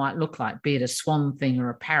style might look like, be it a swan thing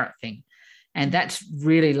or a parrot thing. And that's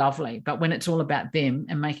really lovely. But when it's all about them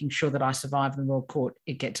and making sure that I survive in the royal court,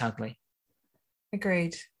 it gets ugly.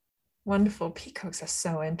 Agreed. Wonderful. Peacocks are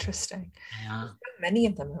so interesting. Yeah. So many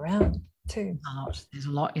of them around too. There's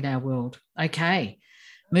a lot in our world. Okay,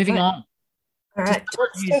 moving on. All right.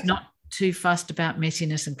 Who's not too fussed about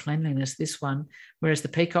messiness and cleanliness, this one, whereas the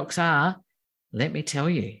peacocks are, let me tell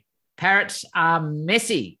you, parrots are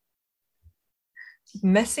messy.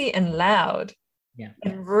 Messy and loud. Yeah.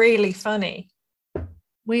 And really funny.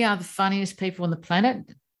 We are the funniest people on the planet.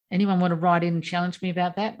 Anyone want to write in and challenge me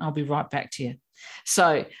about that? I'll be right back to you.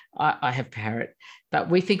 So I have parrot, but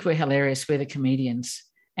we think we're hilarious. We're the comedians.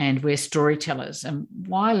 and we're storytellers. And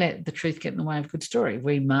why let the truth get in the way of a good story?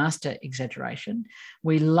 We master exaggeration.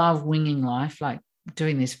 We love winging life, like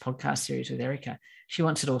doing this podcast series with Erica. She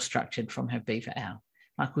wants it all structured from her beaver owl.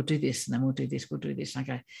 Like, we'll do this, and then we'll do this, we'll do this. And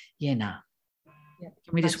I go, yeah, nah. Yeah,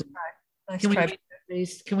 can we just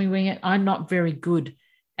nice can we wing it? I'm not very good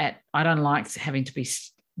at, I don't like having to be,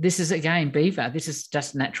 this is again beaver. This is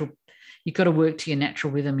just natural. You've got to work to your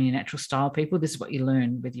natural rhythm and your natural style, people. This is what you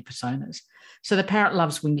learn with your personas. So the parrot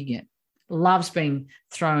loves winging it, loves being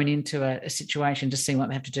thrown into a situation to see what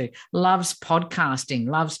they have to do, loves podcasting,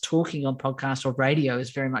 loves talking on podcast or radio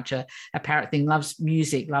is very much a parrot thing, loves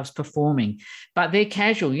music, loves performing. But they're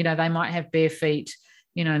casual. You know, they might have bare feet,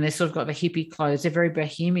 you know, and they've sort of got the hippie clothes. They're very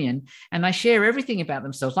bohemian, and they share everything about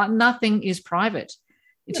themselves. Like, nothing is private.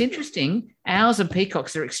 It's interesting. Owls and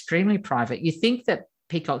peacocks are extremely private. You think that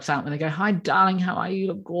peacocks aren't, when they go, hi, darling, how are you? You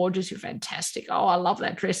look gorgeous. You're fantastic. Oh, I love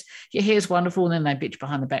that dress. Your hair's wonderful. And then they bitch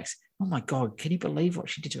behind the backs. Oh, my God, can you believe what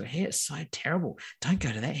she did to her hair? It's so terrible. Don't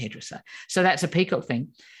go to that hairdresser. So that's a peacock thing.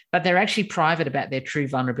 But they're actually private about their true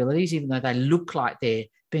vulnerabilities, even though they look like they're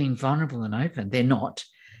being vulnerable and open. They're not.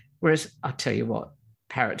 Whereas I'll tell you what,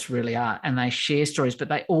 parrots really are, and they share stories, but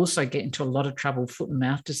they also get into a lot of trouble, foot and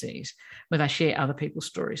mouth disease, where they share other people's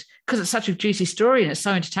stories because it's such a juicy story and it's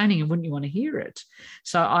so entertaining, and wouldn't you want to hear it?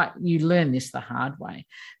 So you learn this the hard way.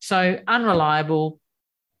 So unreliable,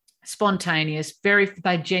 spontaneous,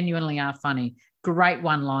 they genuinely are funny, great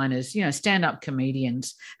one-liners, you know, stand-up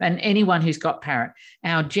comedians, and anyone who's got parrot,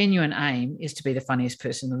 our genuine aim is to be the funniest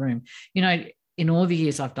person in the room. You know, in all the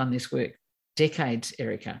years I've done this work, decades,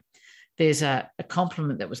 Erica, there's a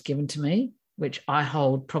compliment that was given to me, which I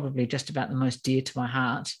hold probably just about the most dear to my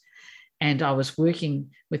heart. And I was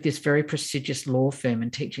working with this very prestigious law firm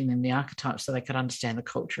and teaching them the archetypes so they could understand the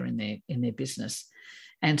culture in their business.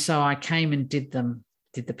 And so I came and did the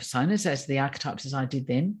personas as the archetypes as I did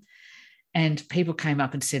then. And people came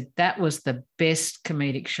up and said, that was the best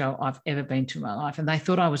comedic show I've ever been to in my life. And they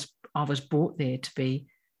thought I was brought there to be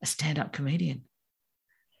a stand-up comedian.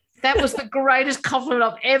 That was the greatest compliment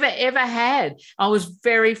I've ever had. I was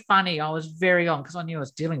very funny. I was very on, because I knew I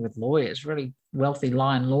was dealing with lawyers, really wealthy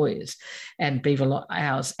lion lawyers and beaver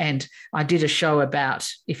owls. And I did a show about,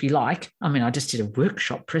 if you like, I just did a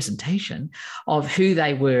workshop presentation of who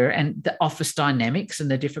they were and the office dynamics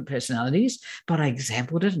and the different personalities. But I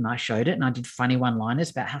exampled it and I showed it, and I did funny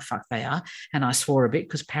one-liners about how fucked they are. And I swore a bit,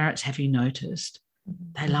 because parrots, have you noticed?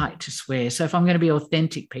 They like to swear. So if I'm going to be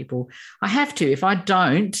authentic, people, I have to. If I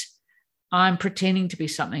don't, I'm pretending to be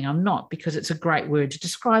something I'm not, because it's a great word to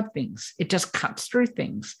describe things. It just cuts through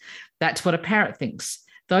things. That's what a parrot thinks.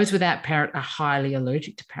 Those without parrot are highly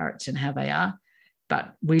allergic to parrots and how they are.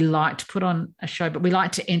 But we like to put on a show, but we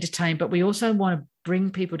like to entertain, but we also want to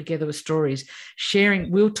bring people together with stories,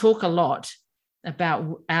 sharing. We'll talk a lot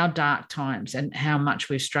about our dark times and how much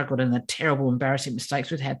we've struggled and the terrible, embarrassing mistakes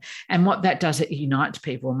we've had. And what that does, it unites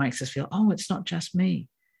people and makes us feel, oh, it's not just me.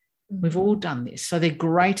 We've all done this. So they're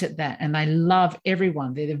great at that, and they love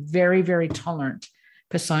everyone. They're a very, very tolerant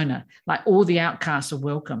persona. Like, all the outcasts are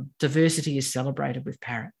welcome. Diversity is celebrated with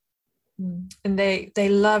parrot. And they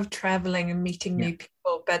love traveling and meeting new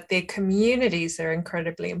people, but their communities are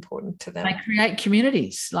incredibly important to them. They create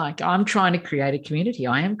communities. Like, I'm trying to create a community.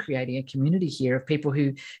 I am creating a community here of people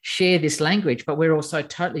who share this language, but we're also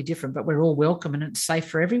totally different, but we're all welcome, and it's safe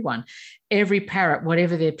for everyone. Every parrot,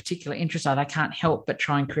 whatever their particular interests are, they can't help but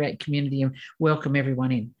try and create community and welcome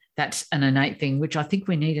everyone in. That's an innate thing, which I think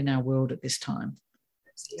we need in our world at this time.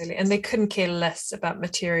 Absolutely. And they couldn't care less about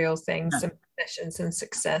material things and possessions and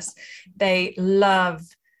success. They love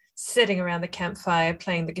sitting around the campfire,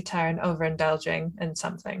 playing the guitar and overindulging in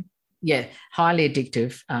something. Yeah, highly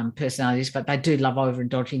addictive personalities, but they do love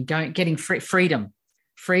overindulging, getting freedom.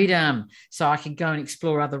 So I can go and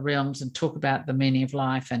explore other realms and talk about the meaning of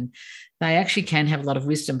life. And they actually can have a lot of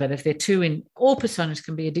wisdom, but if they're too in, all personas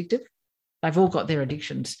can be addictive. They've all got their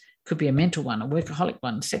addictions. Could be a mental one, a workaholic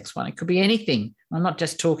one, sex one. It could be anything. I'm not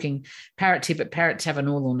just talking parrot here, but parrots have an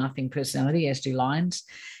all or nothing personality, as do lions.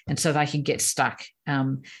 And so they can get stuck.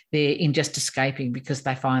 They're in just escaping because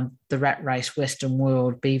they find the rat race, Western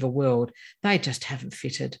world, beaver world, they just haven't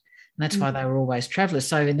fitted. And that's why they were always travelers.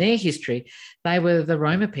 So in their history, they were the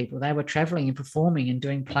Roma people. They were traveling and performing and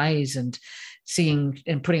doing plays and singing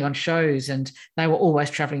and putting on shows. And they were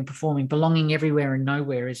always traveling and performing. Belonging everywhere and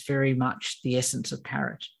nowhere is very much the essence of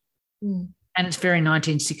parrot. And it's very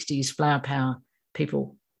 1960s flower power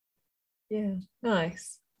people. Yeah,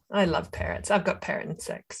 nice. I love parrots. I've got parrot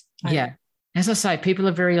insects. Yeah. As I say, people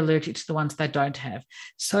are very allergic to the ones they don't have.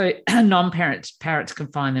 So non-parrots, parrots can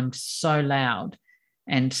find them so loud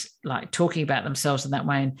and like talking about themselves in that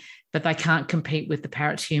way, but they can't compete with the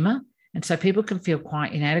parrot's humor. And so people can feel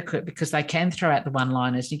quite inadequate because they can throw out the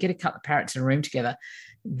one-liners. You get a couple of parrots in a room together,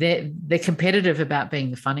 they're competitive about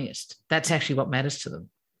being the funniest. That's actually what matters to them.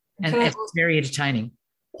 And it's very entertaining.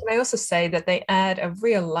 Can I also say that they add a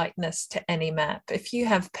real lightness to any map? If you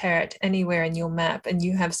have parrot anywhere in your map and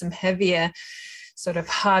you have some heavier, sort of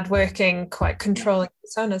hardworking, quite controlling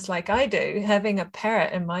personas like I do, having a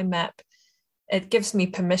parrot in my map, it gives me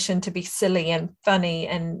permission to be silly and funny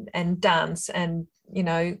and dance and, you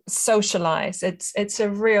know, socialize. It's a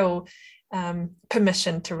real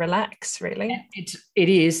permission to relax, really. It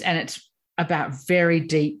is, and it's about very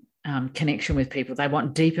deep connection with people. They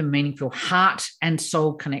want deep and meaningful heart and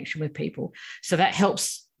soul connection with people. So that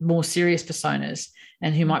helps more serious personas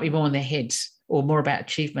and who might be more in their heads or more about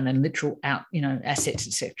achievement and literal assets,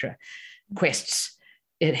 etc. quests.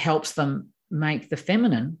 It helps them make the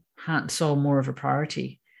feminine heart and soul more of a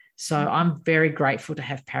priority. So I'm very grateful to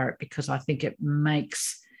have parrot because I think it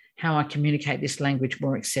makes how I communicate this language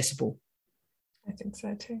more accessible. I think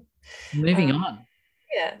so too. Moving on.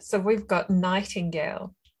 Yeah, so we've got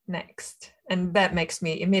nightingale next, and that makes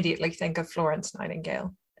me immediately think of Florence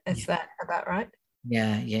Nightingale. Is that about right?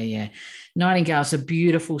 Yeah. Nightingales are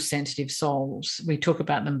beautiful, sensitive souls. We talk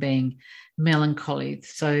about them being melancholy.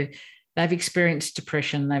 So they've experienced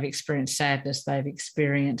depression, they've experienced sadness, they've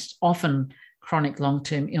experienced often chronic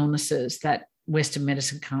long-term illnesses that Western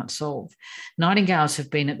medicine can't solve. Nightingales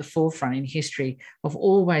have been at the forefront in history of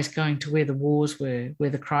always going to where the wars were, where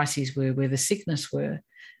the crises were, where the sickness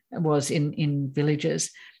was in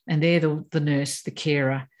villages. And they're the nurse, the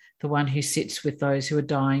carer, the one who sits with those who are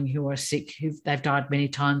dying, who are sick, they've died many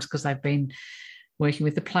times because they've been working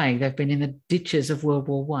with the plague. They've been in the ditches of World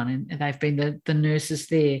War I, and they've been the nurses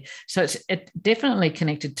there. So it's definitely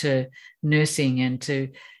connected to nursing and to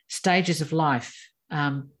stages of life,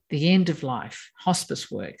 the end of life,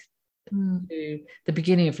 hospice work, to the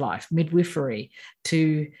beginning of life, midwifery,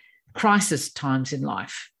 to crisis times in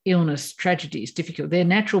life, illness, tragedies, difficult. They're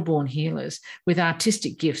natural-born healers with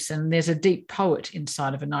artistic gifts, and there's a deep poet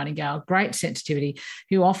inside of a nightingale, great sensitivity,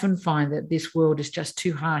 who often find that this world is just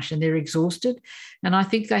too harsh and they're exhausted. And I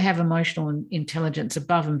think they have emotional intelligence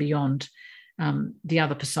above and beyond the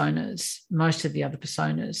other personas, most of the other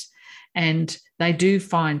personas. And they do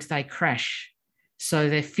find they crash. So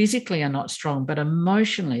they physically are not strong, but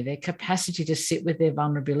emotionally, their capacity to sit with their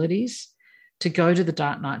vulnerabilities, to go to the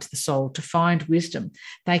dark nights of the soul, to find wisdom.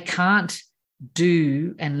 They can't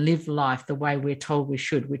do and live life the way we're told we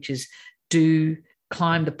should, which is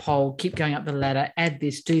climb the pole, keep going up the ladder, add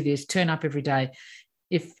this, do this, turn up every day.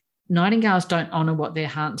 If nightingales don't honour what their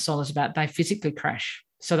heart and soul is about, they physically crash.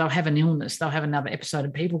 So they'll have an illness, they'll have another episode,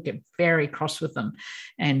 and people get very cross with them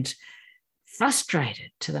and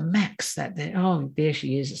frustrated to the max that there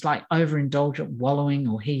she is. It's like overindulgent wallowing,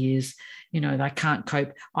 or he is, they can't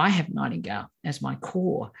cope. I have nightingale as my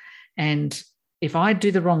core. And if I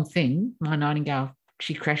do the wrong thing, my nightingale,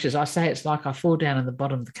 she crashes. I say it's like I fall down in the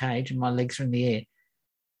bottom of the cage and my legs are in the air.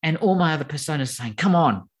 And all my other personas are saying, come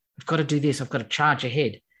on, I've got to do this. I've got to charge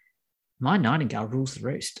ahead. My nightingale rules the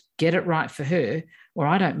roost. Get it right for her, or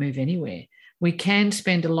I don't move anywhere. We can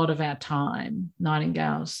spend a lot of our time,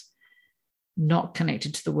 nightingales, not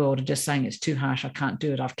connected to the world and just saying it's too harsh, I can't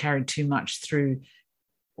do it, I've carried too much through,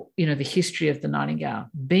 the history of the nightingale.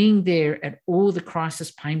 Being there at all the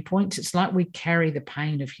crisis pain points, it's like we carry the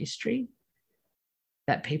pain of history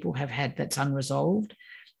that people have had that's unresolved.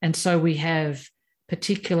 And so we have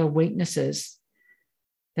particular weaknesses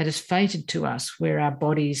that is fated to us where our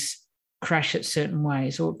bodies crash at certain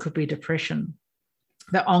ways, or it could be depression,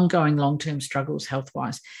 the ongoing long-term struggles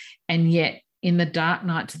health-wise. And yet in the dark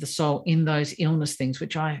nights of the soul, in those illness things,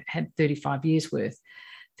 which I had 30 years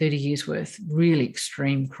worth, really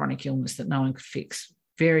extreme chronic illness that no one could fix,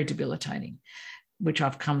 very debilitating, which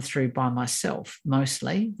I've come through by myself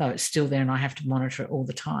mostly, though it's still there and I have to monitor it all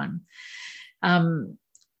the time.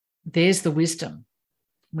 There's the wisdom.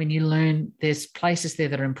 When you learn, there's places there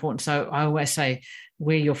that are important. So I always say,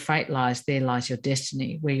 where your fate lies, there lies your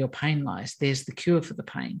destiny. Where your pain lies, there's the cure for the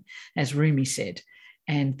pain, as Rumi said.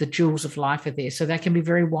 And the jewels of life are there. So they can be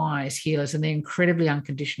very wise healers, and they're incredibly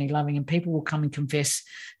unconditionally loving, and people will come and confess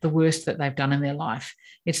the worst that they've done in their life.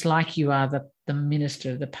 It's like you are the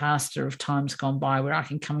minister, the pastor of times gone by, where I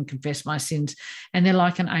can come and confess my sins. And they're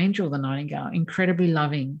like an angel, the nightingale, incredibly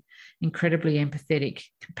loving, incredibly empathetic,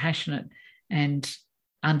 compassionate, and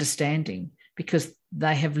understanding, because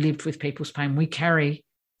they have lived with people's pain. We carry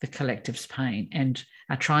the collective's pain and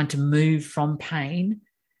are trying to move from pain.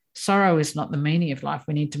 Sorrow is not the meaning of life.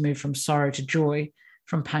 We need to move from sorrow to joy,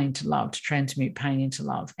 from pain to love, to transmute pain into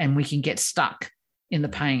love. And we can get stuck in the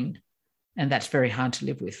pain. And that's very hard to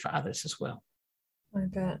live with for others as well. I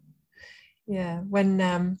bet. Yeah. When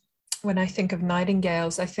I think of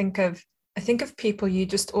nightingales, I think of people you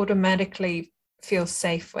just automatically feel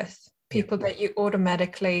safe with. People that you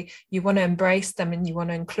automatically, you want to embrace them and you want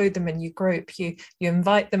to include them in your group. You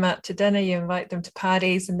invite them out to dinner, you invite them to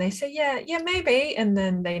parties, and they say, yeah, maybe, and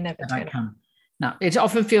then they never turn up. No, it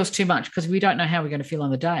often feels too much because we don't know how we're going to feel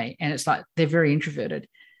on the day, and it's like they're very introverted,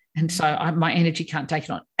 and so my energy can't take it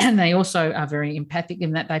on. And they also are very empathic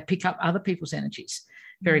in that they pick up other people's energies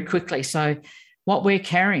very quickly. So what we're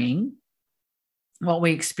carrying, what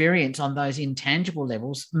we experience on those intangible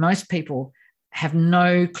levels, most people have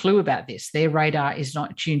no clue about this. Their radar is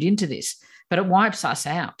not tuned into this, but it wipes us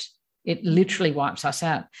out. It literally wipes us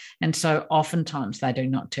out. And so oftentimes they do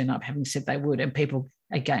not turn up, having said they would. And people,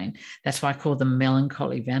 again, that's why I call them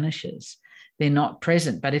melancholy vanishes. They're not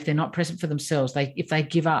present, but if they're not present for themselves, if they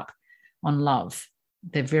give up on love,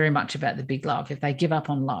 they're very much about the big love. If they give up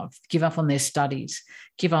on love, give up on their studies,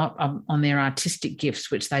 give up on their artistic gifts,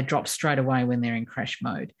 which they drop straight away when they're in crash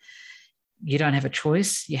mode, you don't have a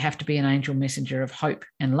choice. You have to be an angel messenger of hope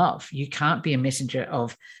and love. You can't be a messenger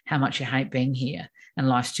of how much you hate being here and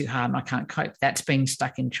life's too hard and I can't cope. That's being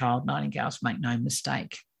stuck in child nightingales, make no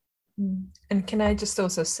mistake. And can I just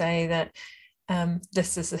also say that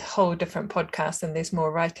this is a whole different podcast and there's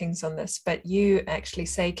more writings on this, but you actually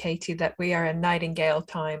say, Katie, that we are in nightingale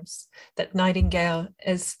times, that nightingale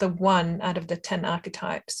is the one out of the 10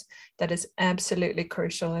 archetypes that is absolutely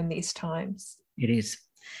crucial in these times. It is.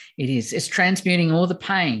 It is. It's transmuting all the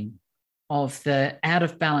pain of the out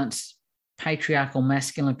of balance patriarchal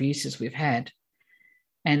masculine abuses we've had.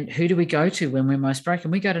 And who do we go to when we're most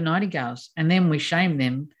broken? We go to nightingales, and then we shame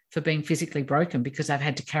them for being physically broken because they've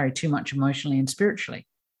had to carry too much emotionally and spiritually.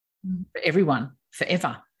 For everyone,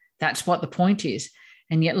 forever. That's what the point is.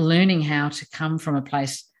 And yet learning how to come from a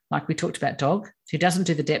place like we talked about dog, who doesn't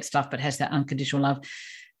do the depth stuff but has that unconditional love.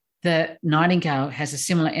 The nightingale has a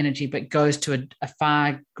similar energy but goes to a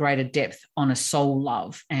far greater depth on a soul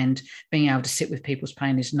love, and being able to sit with people's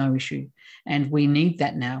pain is no issue. And we need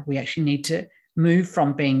that now. We actually need to move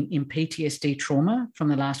from being in PTSD trauma from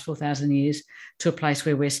the last 4,000 years to a place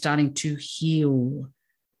where we're starting to heal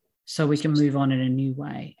so we can move on in a new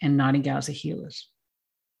way. And nightingales are healers.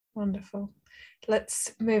 Wonderful.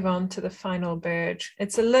 Let's move on to the final bird.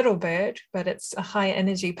 It's a little bird, but it's a high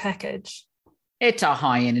energy package. It's a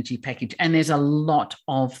high energy package, and there's a lot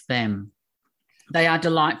of them. They are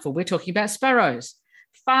delightful. We're talking about sparrows,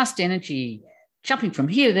 fast energy, jumping from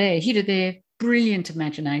here to there, brilliant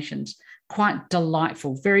imaginations, quite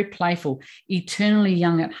delightful, very playful, eternally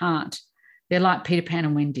young at heart. They're like Peter Pan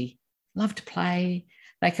and Wendy, love to play.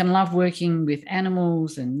 They can love working with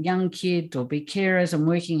animals and young kids or be carers and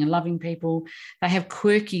working and loving people. They have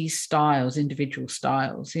quirky styles, individual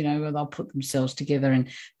styles, where they'll put themselves together in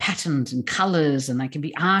patterns and colours, and they can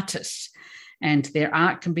be artists, and their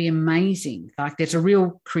art can be amazing. Like there's a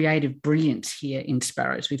real creative brilliance here in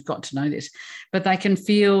sparrows. We've got to know this. But they can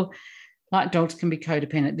feel like dogs can be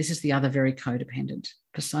codependent. This is the other very codependent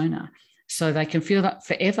persona. So they can feel that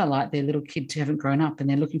forever like they're little kids who haven't grown up, and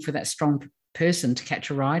they're looking for that strong person to catch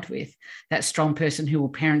a ride with, that strong person who will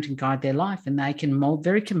parent and guide their life, and they can mold,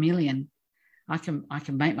 very chameleon. I can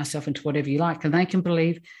make myself into whatever you like, and they can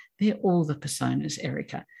believe they're all the personas,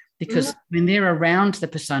 Erica, because when they're around the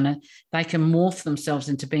persona, they can morph themselves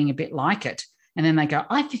into being a bit like it, and then they go,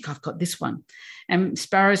 I think I've got this one. And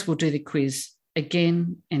sparrows will do the quiz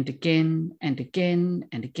again and again and again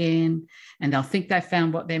and again, and they'll think they've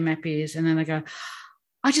found what their map is, and then they go,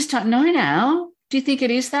 I just don't know now. Do you think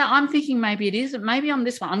it is that? I'm thinking maybe it is. Maybe I'm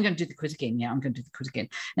this one. I'm going to do the quiz again. Yeah, I'm going to do the quiz again.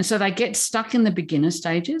 And so they get stuck in the beginner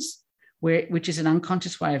stages, which is an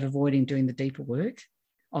unconscious way of avoiding doing the deeper work,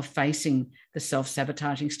 of facing the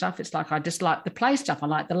self-sabotaging stuff. It's like, I just like the play stuff. I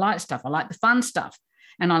like the light stuff. I like the fun stuff.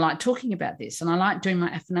 And I like talking about this, and I like doing my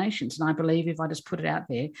affirmations. And I believe if I just put it out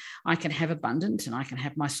there, I can have abundance, and I can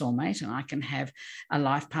have my soulmate, and I can have a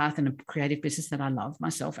life path and a creative business that I love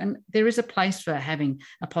myself. And there is a place for having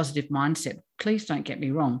a positive mindset. Please don't get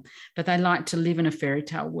me wrong, but they like to live in a fairy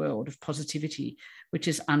tale world of positivity, which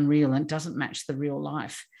is unreal and doesn't match the real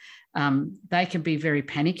life. They can be very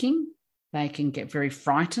panicking. They can get very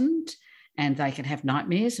frightened. And they can have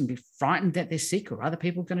nightmares and be frightened that they're sick or other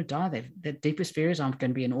people are going to die. Their deepest fear is I'm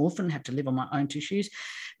going to be an orphan, have to live on my own two shoes,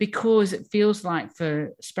 because it feels like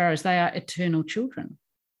for sparrows, they are eternal children.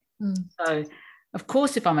 So, of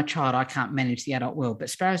course, if I'm a child, I can't manage the adult world, but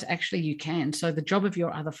sparrows, actually you can. So the job of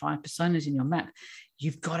your other 5 personas in your map,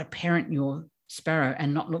 you've got to parent your sparrow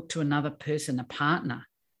and not look to another person, a partner,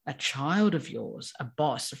 a child of yours, a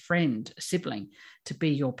boss, a friend, a sibling, to be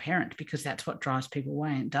your parent, because that's what drives people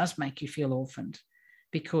away. And it does make you feel orphaned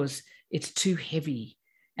because it's too heavy.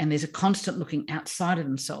 And there's a constant looking outside of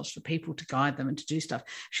themselves for people to guide them and to do stuff.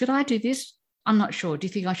 Should I do this? I'm not sure. Do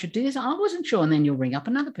you think I should do this? I wasn't sure. And then you'll ring up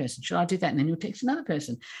another person. Should I do that? And then you'll text another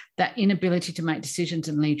person. That inability to make decisions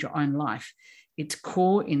and lead your own life. It's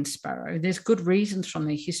core in Sparrow. There's good reasons from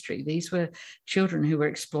their history. These were children who were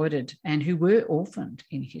exploited and who were orphaned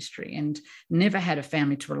in history and never had a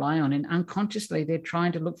family to rely on. And unconsciously, they're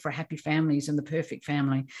trying to look for happy families and the perfect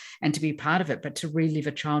family and to be part of it, but to relive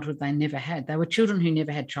a childhood they never had. They were children who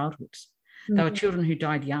never had childhoods. Mm-hmm. They were children who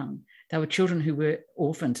died young. They were children who were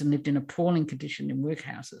orphans and lived in appalling condition in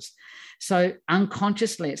workhouses. So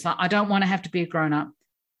unconsciously, it's like, I don't want to have to be a grown-up.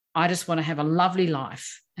 I just want to have a lovely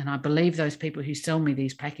life. And I believe those people who sell me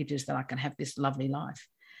these packages that I can have this lovely life,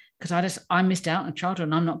 because I missed out on childhood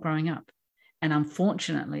and I'm not growing up. And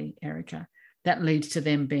unfortunately, Erica, that leads to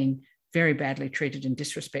them being very badly treated and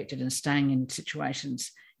disrespected and staying in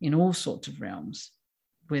situations in all sorts of realms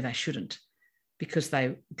where they shouldn't, because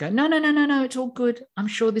they go, no, it's all good. I'm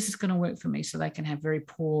sure this is going to work for me. So they can have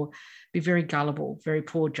be very gullible, very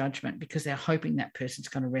poor judgment, because they're hoping that person's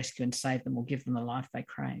going to rescue and save them or give them the life they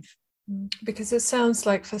crave. Because it sounds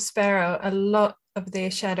like for Sparrow, a lot of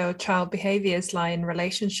their shadow child behaviors lie in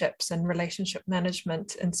relationships and relationship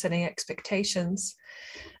management and setting expectations.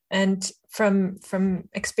 And from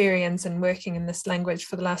experience and working in this language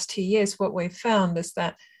for the last 2 years, what we've found is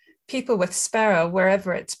that people with Sparrow,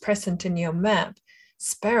 wherever it's present in your map,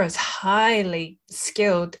 Sparrow is highly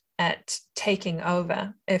skilled at taking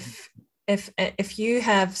over. If you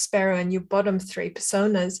have Sparrow in your bottom 3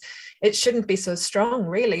 personas, it shouldn't be so strong,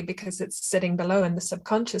 really, because it's sitting below in the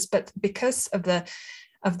subconscious. But because of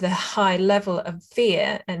the high level of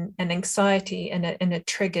fear and anxiety in a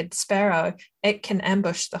triggered Sparrow, it can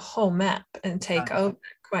ambush the whole map and take over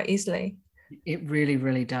quite easily. It really,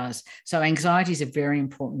 really does. So anxiety is a very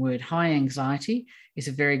important word. High anxiety is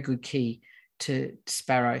a very good key to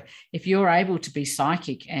Sparrow. If you're able to be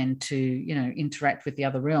psychic and to, interact with the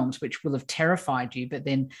other realms, which will have terrified you, but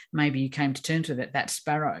then maybe you came to terms with it, that's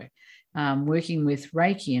Sparrow. Working with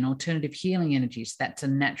Reiki and alternative healing energies, that's a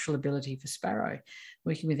natural ability for Sparrow.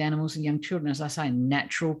 Working with animals and young children, as I say,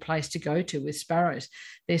 natural place to go to with sparrows.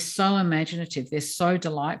 They're so imaginative, they're so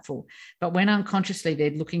delightful, but when unconsciously they're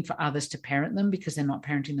looking for others to parent them because they're not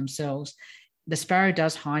parenting themselves, the sparrow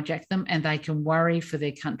does hijack them, and they can worry for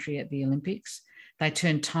their country at the Olympics. They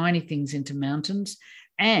turn tiny things into mountains,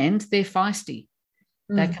 and they're feisty.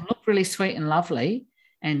 They can look really sweet and lovely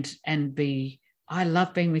and be, I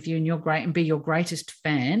love being with you and you're great, and be your greatest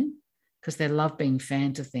fan, because they love being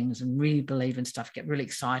fans of things and really believe in stuff, get really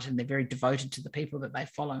excited, and they're very devoted to the people that they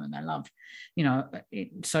follow and they love,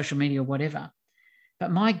 social media or whatever.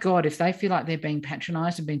 But my God, if they feel like they're being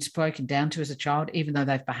patronized and being spoken down to as a child, even though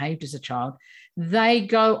they've behaved as a child, they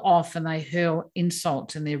go off and they hurl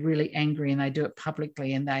insults and they're really angry, and they do it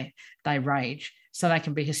publicly, and they rage. So they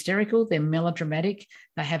can be hysterical, they're melodramatic,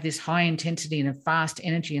 they have this high intensity and a fast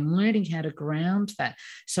energy, and learning how to ground that.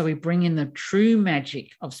 So we bring in the true magic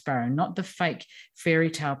of Sparrow, not the fake fairy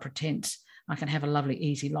tale pretense, I can have a lovely,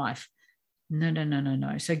 easy life.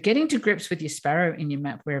 No. So getting to grips with your Sparrow in your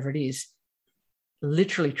map, wherever it is,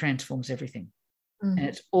 literally transforms everything. And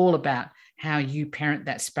it's all about how you parent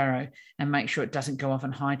that Sparrow and make sure it doesn't go off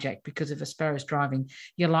and hijack, because if a Sparrow's driving,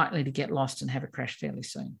 you're likely to get lost and have a crash fairly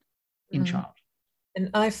soon in child.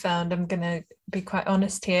 And I found, I'm going to be quite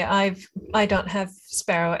honest here, I don't have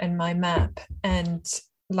Sparrow in my map. And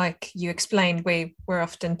like you explained, we're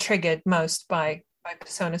often triggered most by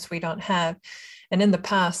personas we don't have. And in the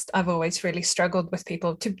past, I've always really struggled with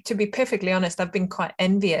people. To be perfectly honest, I've been quite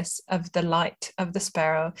envious of the light of the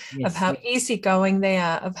Sparrow, of how easygoing they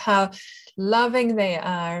are, of how loving they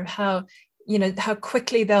are, how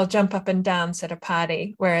quickly they'll jump up and dance at a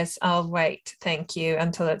party, whereas I'll wait, thank you,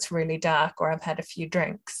 until it's really dark or I've had a few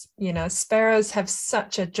drinks. Sparrows have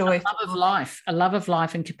such a joy. A love of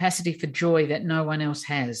life and capacity for joy that no one else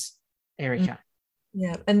has, Erica.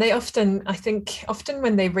 Yeah, and they often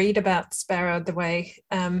when they read about Sparrow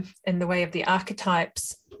in the way of the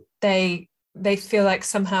archetypes, they feel like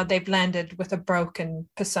somehow they've landed with a broken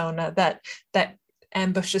persona that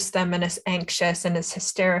ambushes them and is anxious and is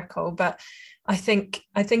hysterical. But I think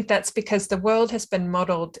that's because the world has been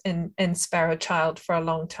modeled in Sparrow Child for a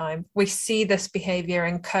long time. We see this behavior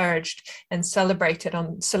encouraged and celebrated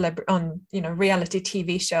on reality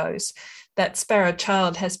TV shows, that Sparrow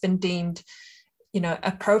Child has been deemed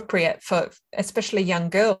appropriate for especially young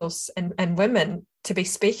girls and women to be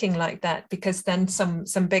speaking like that, because then some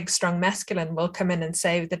big strong masculine will come in and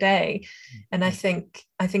save the day. And I think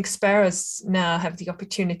sparrows now have the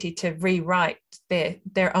opportunity to rewrite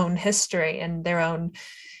their own history and their own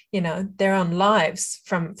lives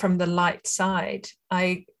from the light side.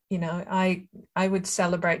 I would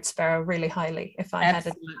celebrate sparrow really highly if I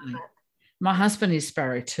Absolutely. had it. My husband is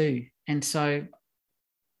sparrow too, and so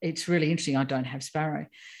it's really interesting. I don't have sparrow.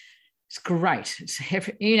 It's great.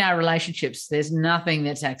 In our relationships, there's nothing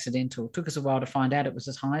that's accidental. It took us a while to find out it was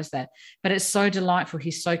as high as that, but it's so delightful.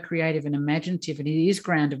 He's so creative and imaginative, and he is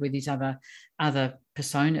grounded with his other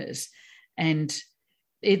personas, and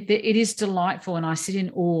it is delightful. And I sit in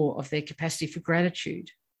awe of their capacity for gratitude,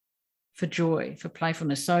 for joy, for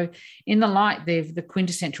playfulness. So in the light, they're the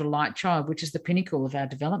quintessential light child, which is the pinnacle of our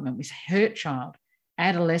development. We say hurt child,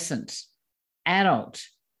 adolescent, adult,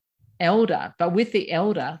 elder, but with the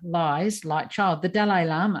elder lies light child. The Dalai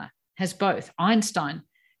Lama has both. Einstein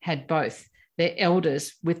had both. They're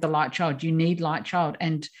elders with the light child. You need light child.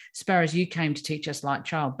 And sparrows, you came to teach us light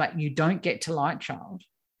child, but you don't get to light child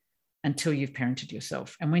until you've parented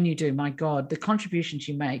yourself. And when you do, my God, the contributions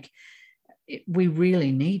you make, we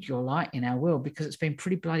really need your light in our world, because it's been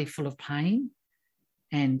pretty bloody full of pain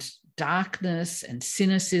and darkness and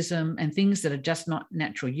cynicism and things that are just not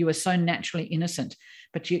natural. You are so naturally innocent,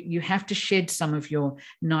 but you have to shed some of your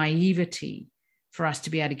naivety for us to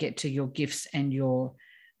be able to get to your gifts and your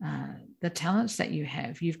the talents that you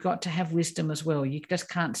have. You've got to have wisdom as well. You just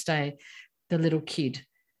can't stay the little kid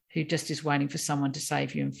who just is waiting for someone to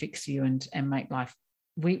save you and fix you and make life.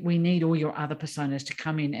 We need all your other personas to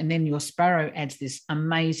come in, and then your sparrow adds this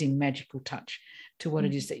amazing magical touch to what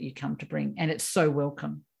it is that you come to bring, and it's so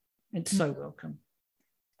welcome. It's so welcome.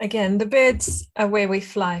 Again, the birds are where we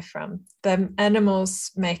fly from. The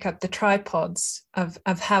animals make up the tripods of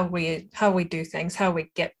how we do things, how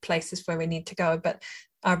we get places where we need to go. But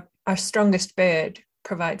our strongest bird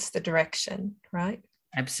provides the direction, right?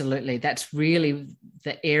 Absolutely. That's really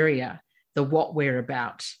the area, the what we're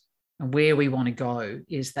about and where we want to go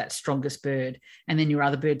is that strongest bird. And then your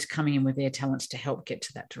other birds coming in with their talents to help get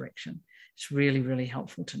to that direction. It's really, really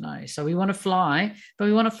helpful to know. So we want to fly, but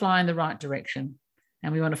we want to fly in the right direction.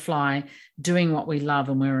 And we want to fly doing what we love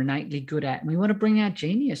and we're innately good at. And we want to bring our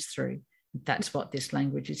genius through. That's what this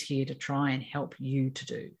language is here to try and help you to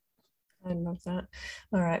do. I love that.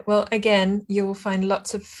 All right. Well, again, you will find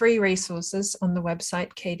lots of free resources on the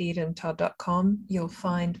website, katieedentodd.com. You'll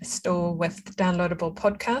find a store with downloadable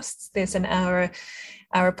podcasts. There's an hour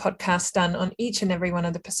podcast done on each and every one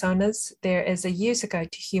of the personas. There is a user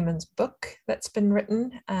guide to humans book that's been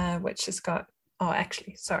written, which has got,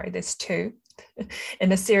 there's 2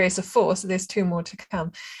 in a series of 4. So there's 2 more to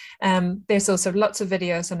come. There's also lots of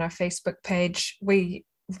videos on our Facebook page. We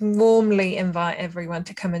warmly invite everyone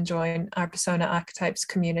to come and join our Persona Archetypes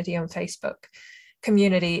community on Facebook.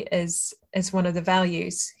 Community is one of the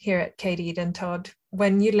values here at Katie Eden Todd.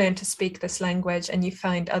 When you learn to speak this language and you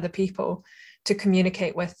find other people to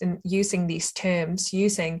communicate with and using these terms,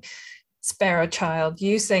 using sparrow child,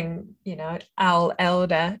 using, owl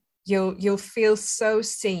elder, you'll feel so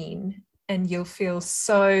seen and you'll feel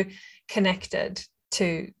so connected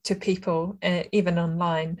to people, even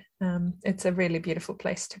online. It's a really beautiful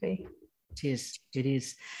place to be. It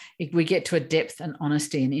is. We get to a depth and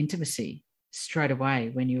honesty and intimacy straight away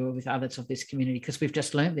when you're with others of this community, because we've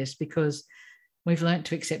just learned this, because we've learned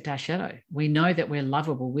to accept our shadow. We know that we're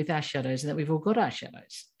lovable with our shadows and that we've all got our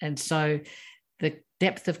shadows. And so the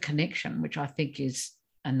depth of connection, which I think is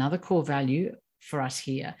another core value for us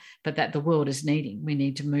here, but that the world is needing. We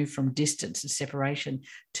need to move from distance and separation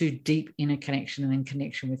to deep inner connection and then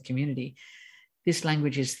connection with community. This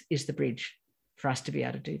language is the bridge for us to be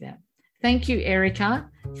able to do that. Thank you, Erica,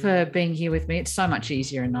 for being here with me. It's so much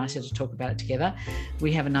easier and nicer to talk about it together.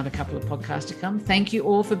 We have another couple of podcasts to come. Thank you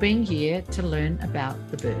all for being here to learn about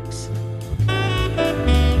the birds.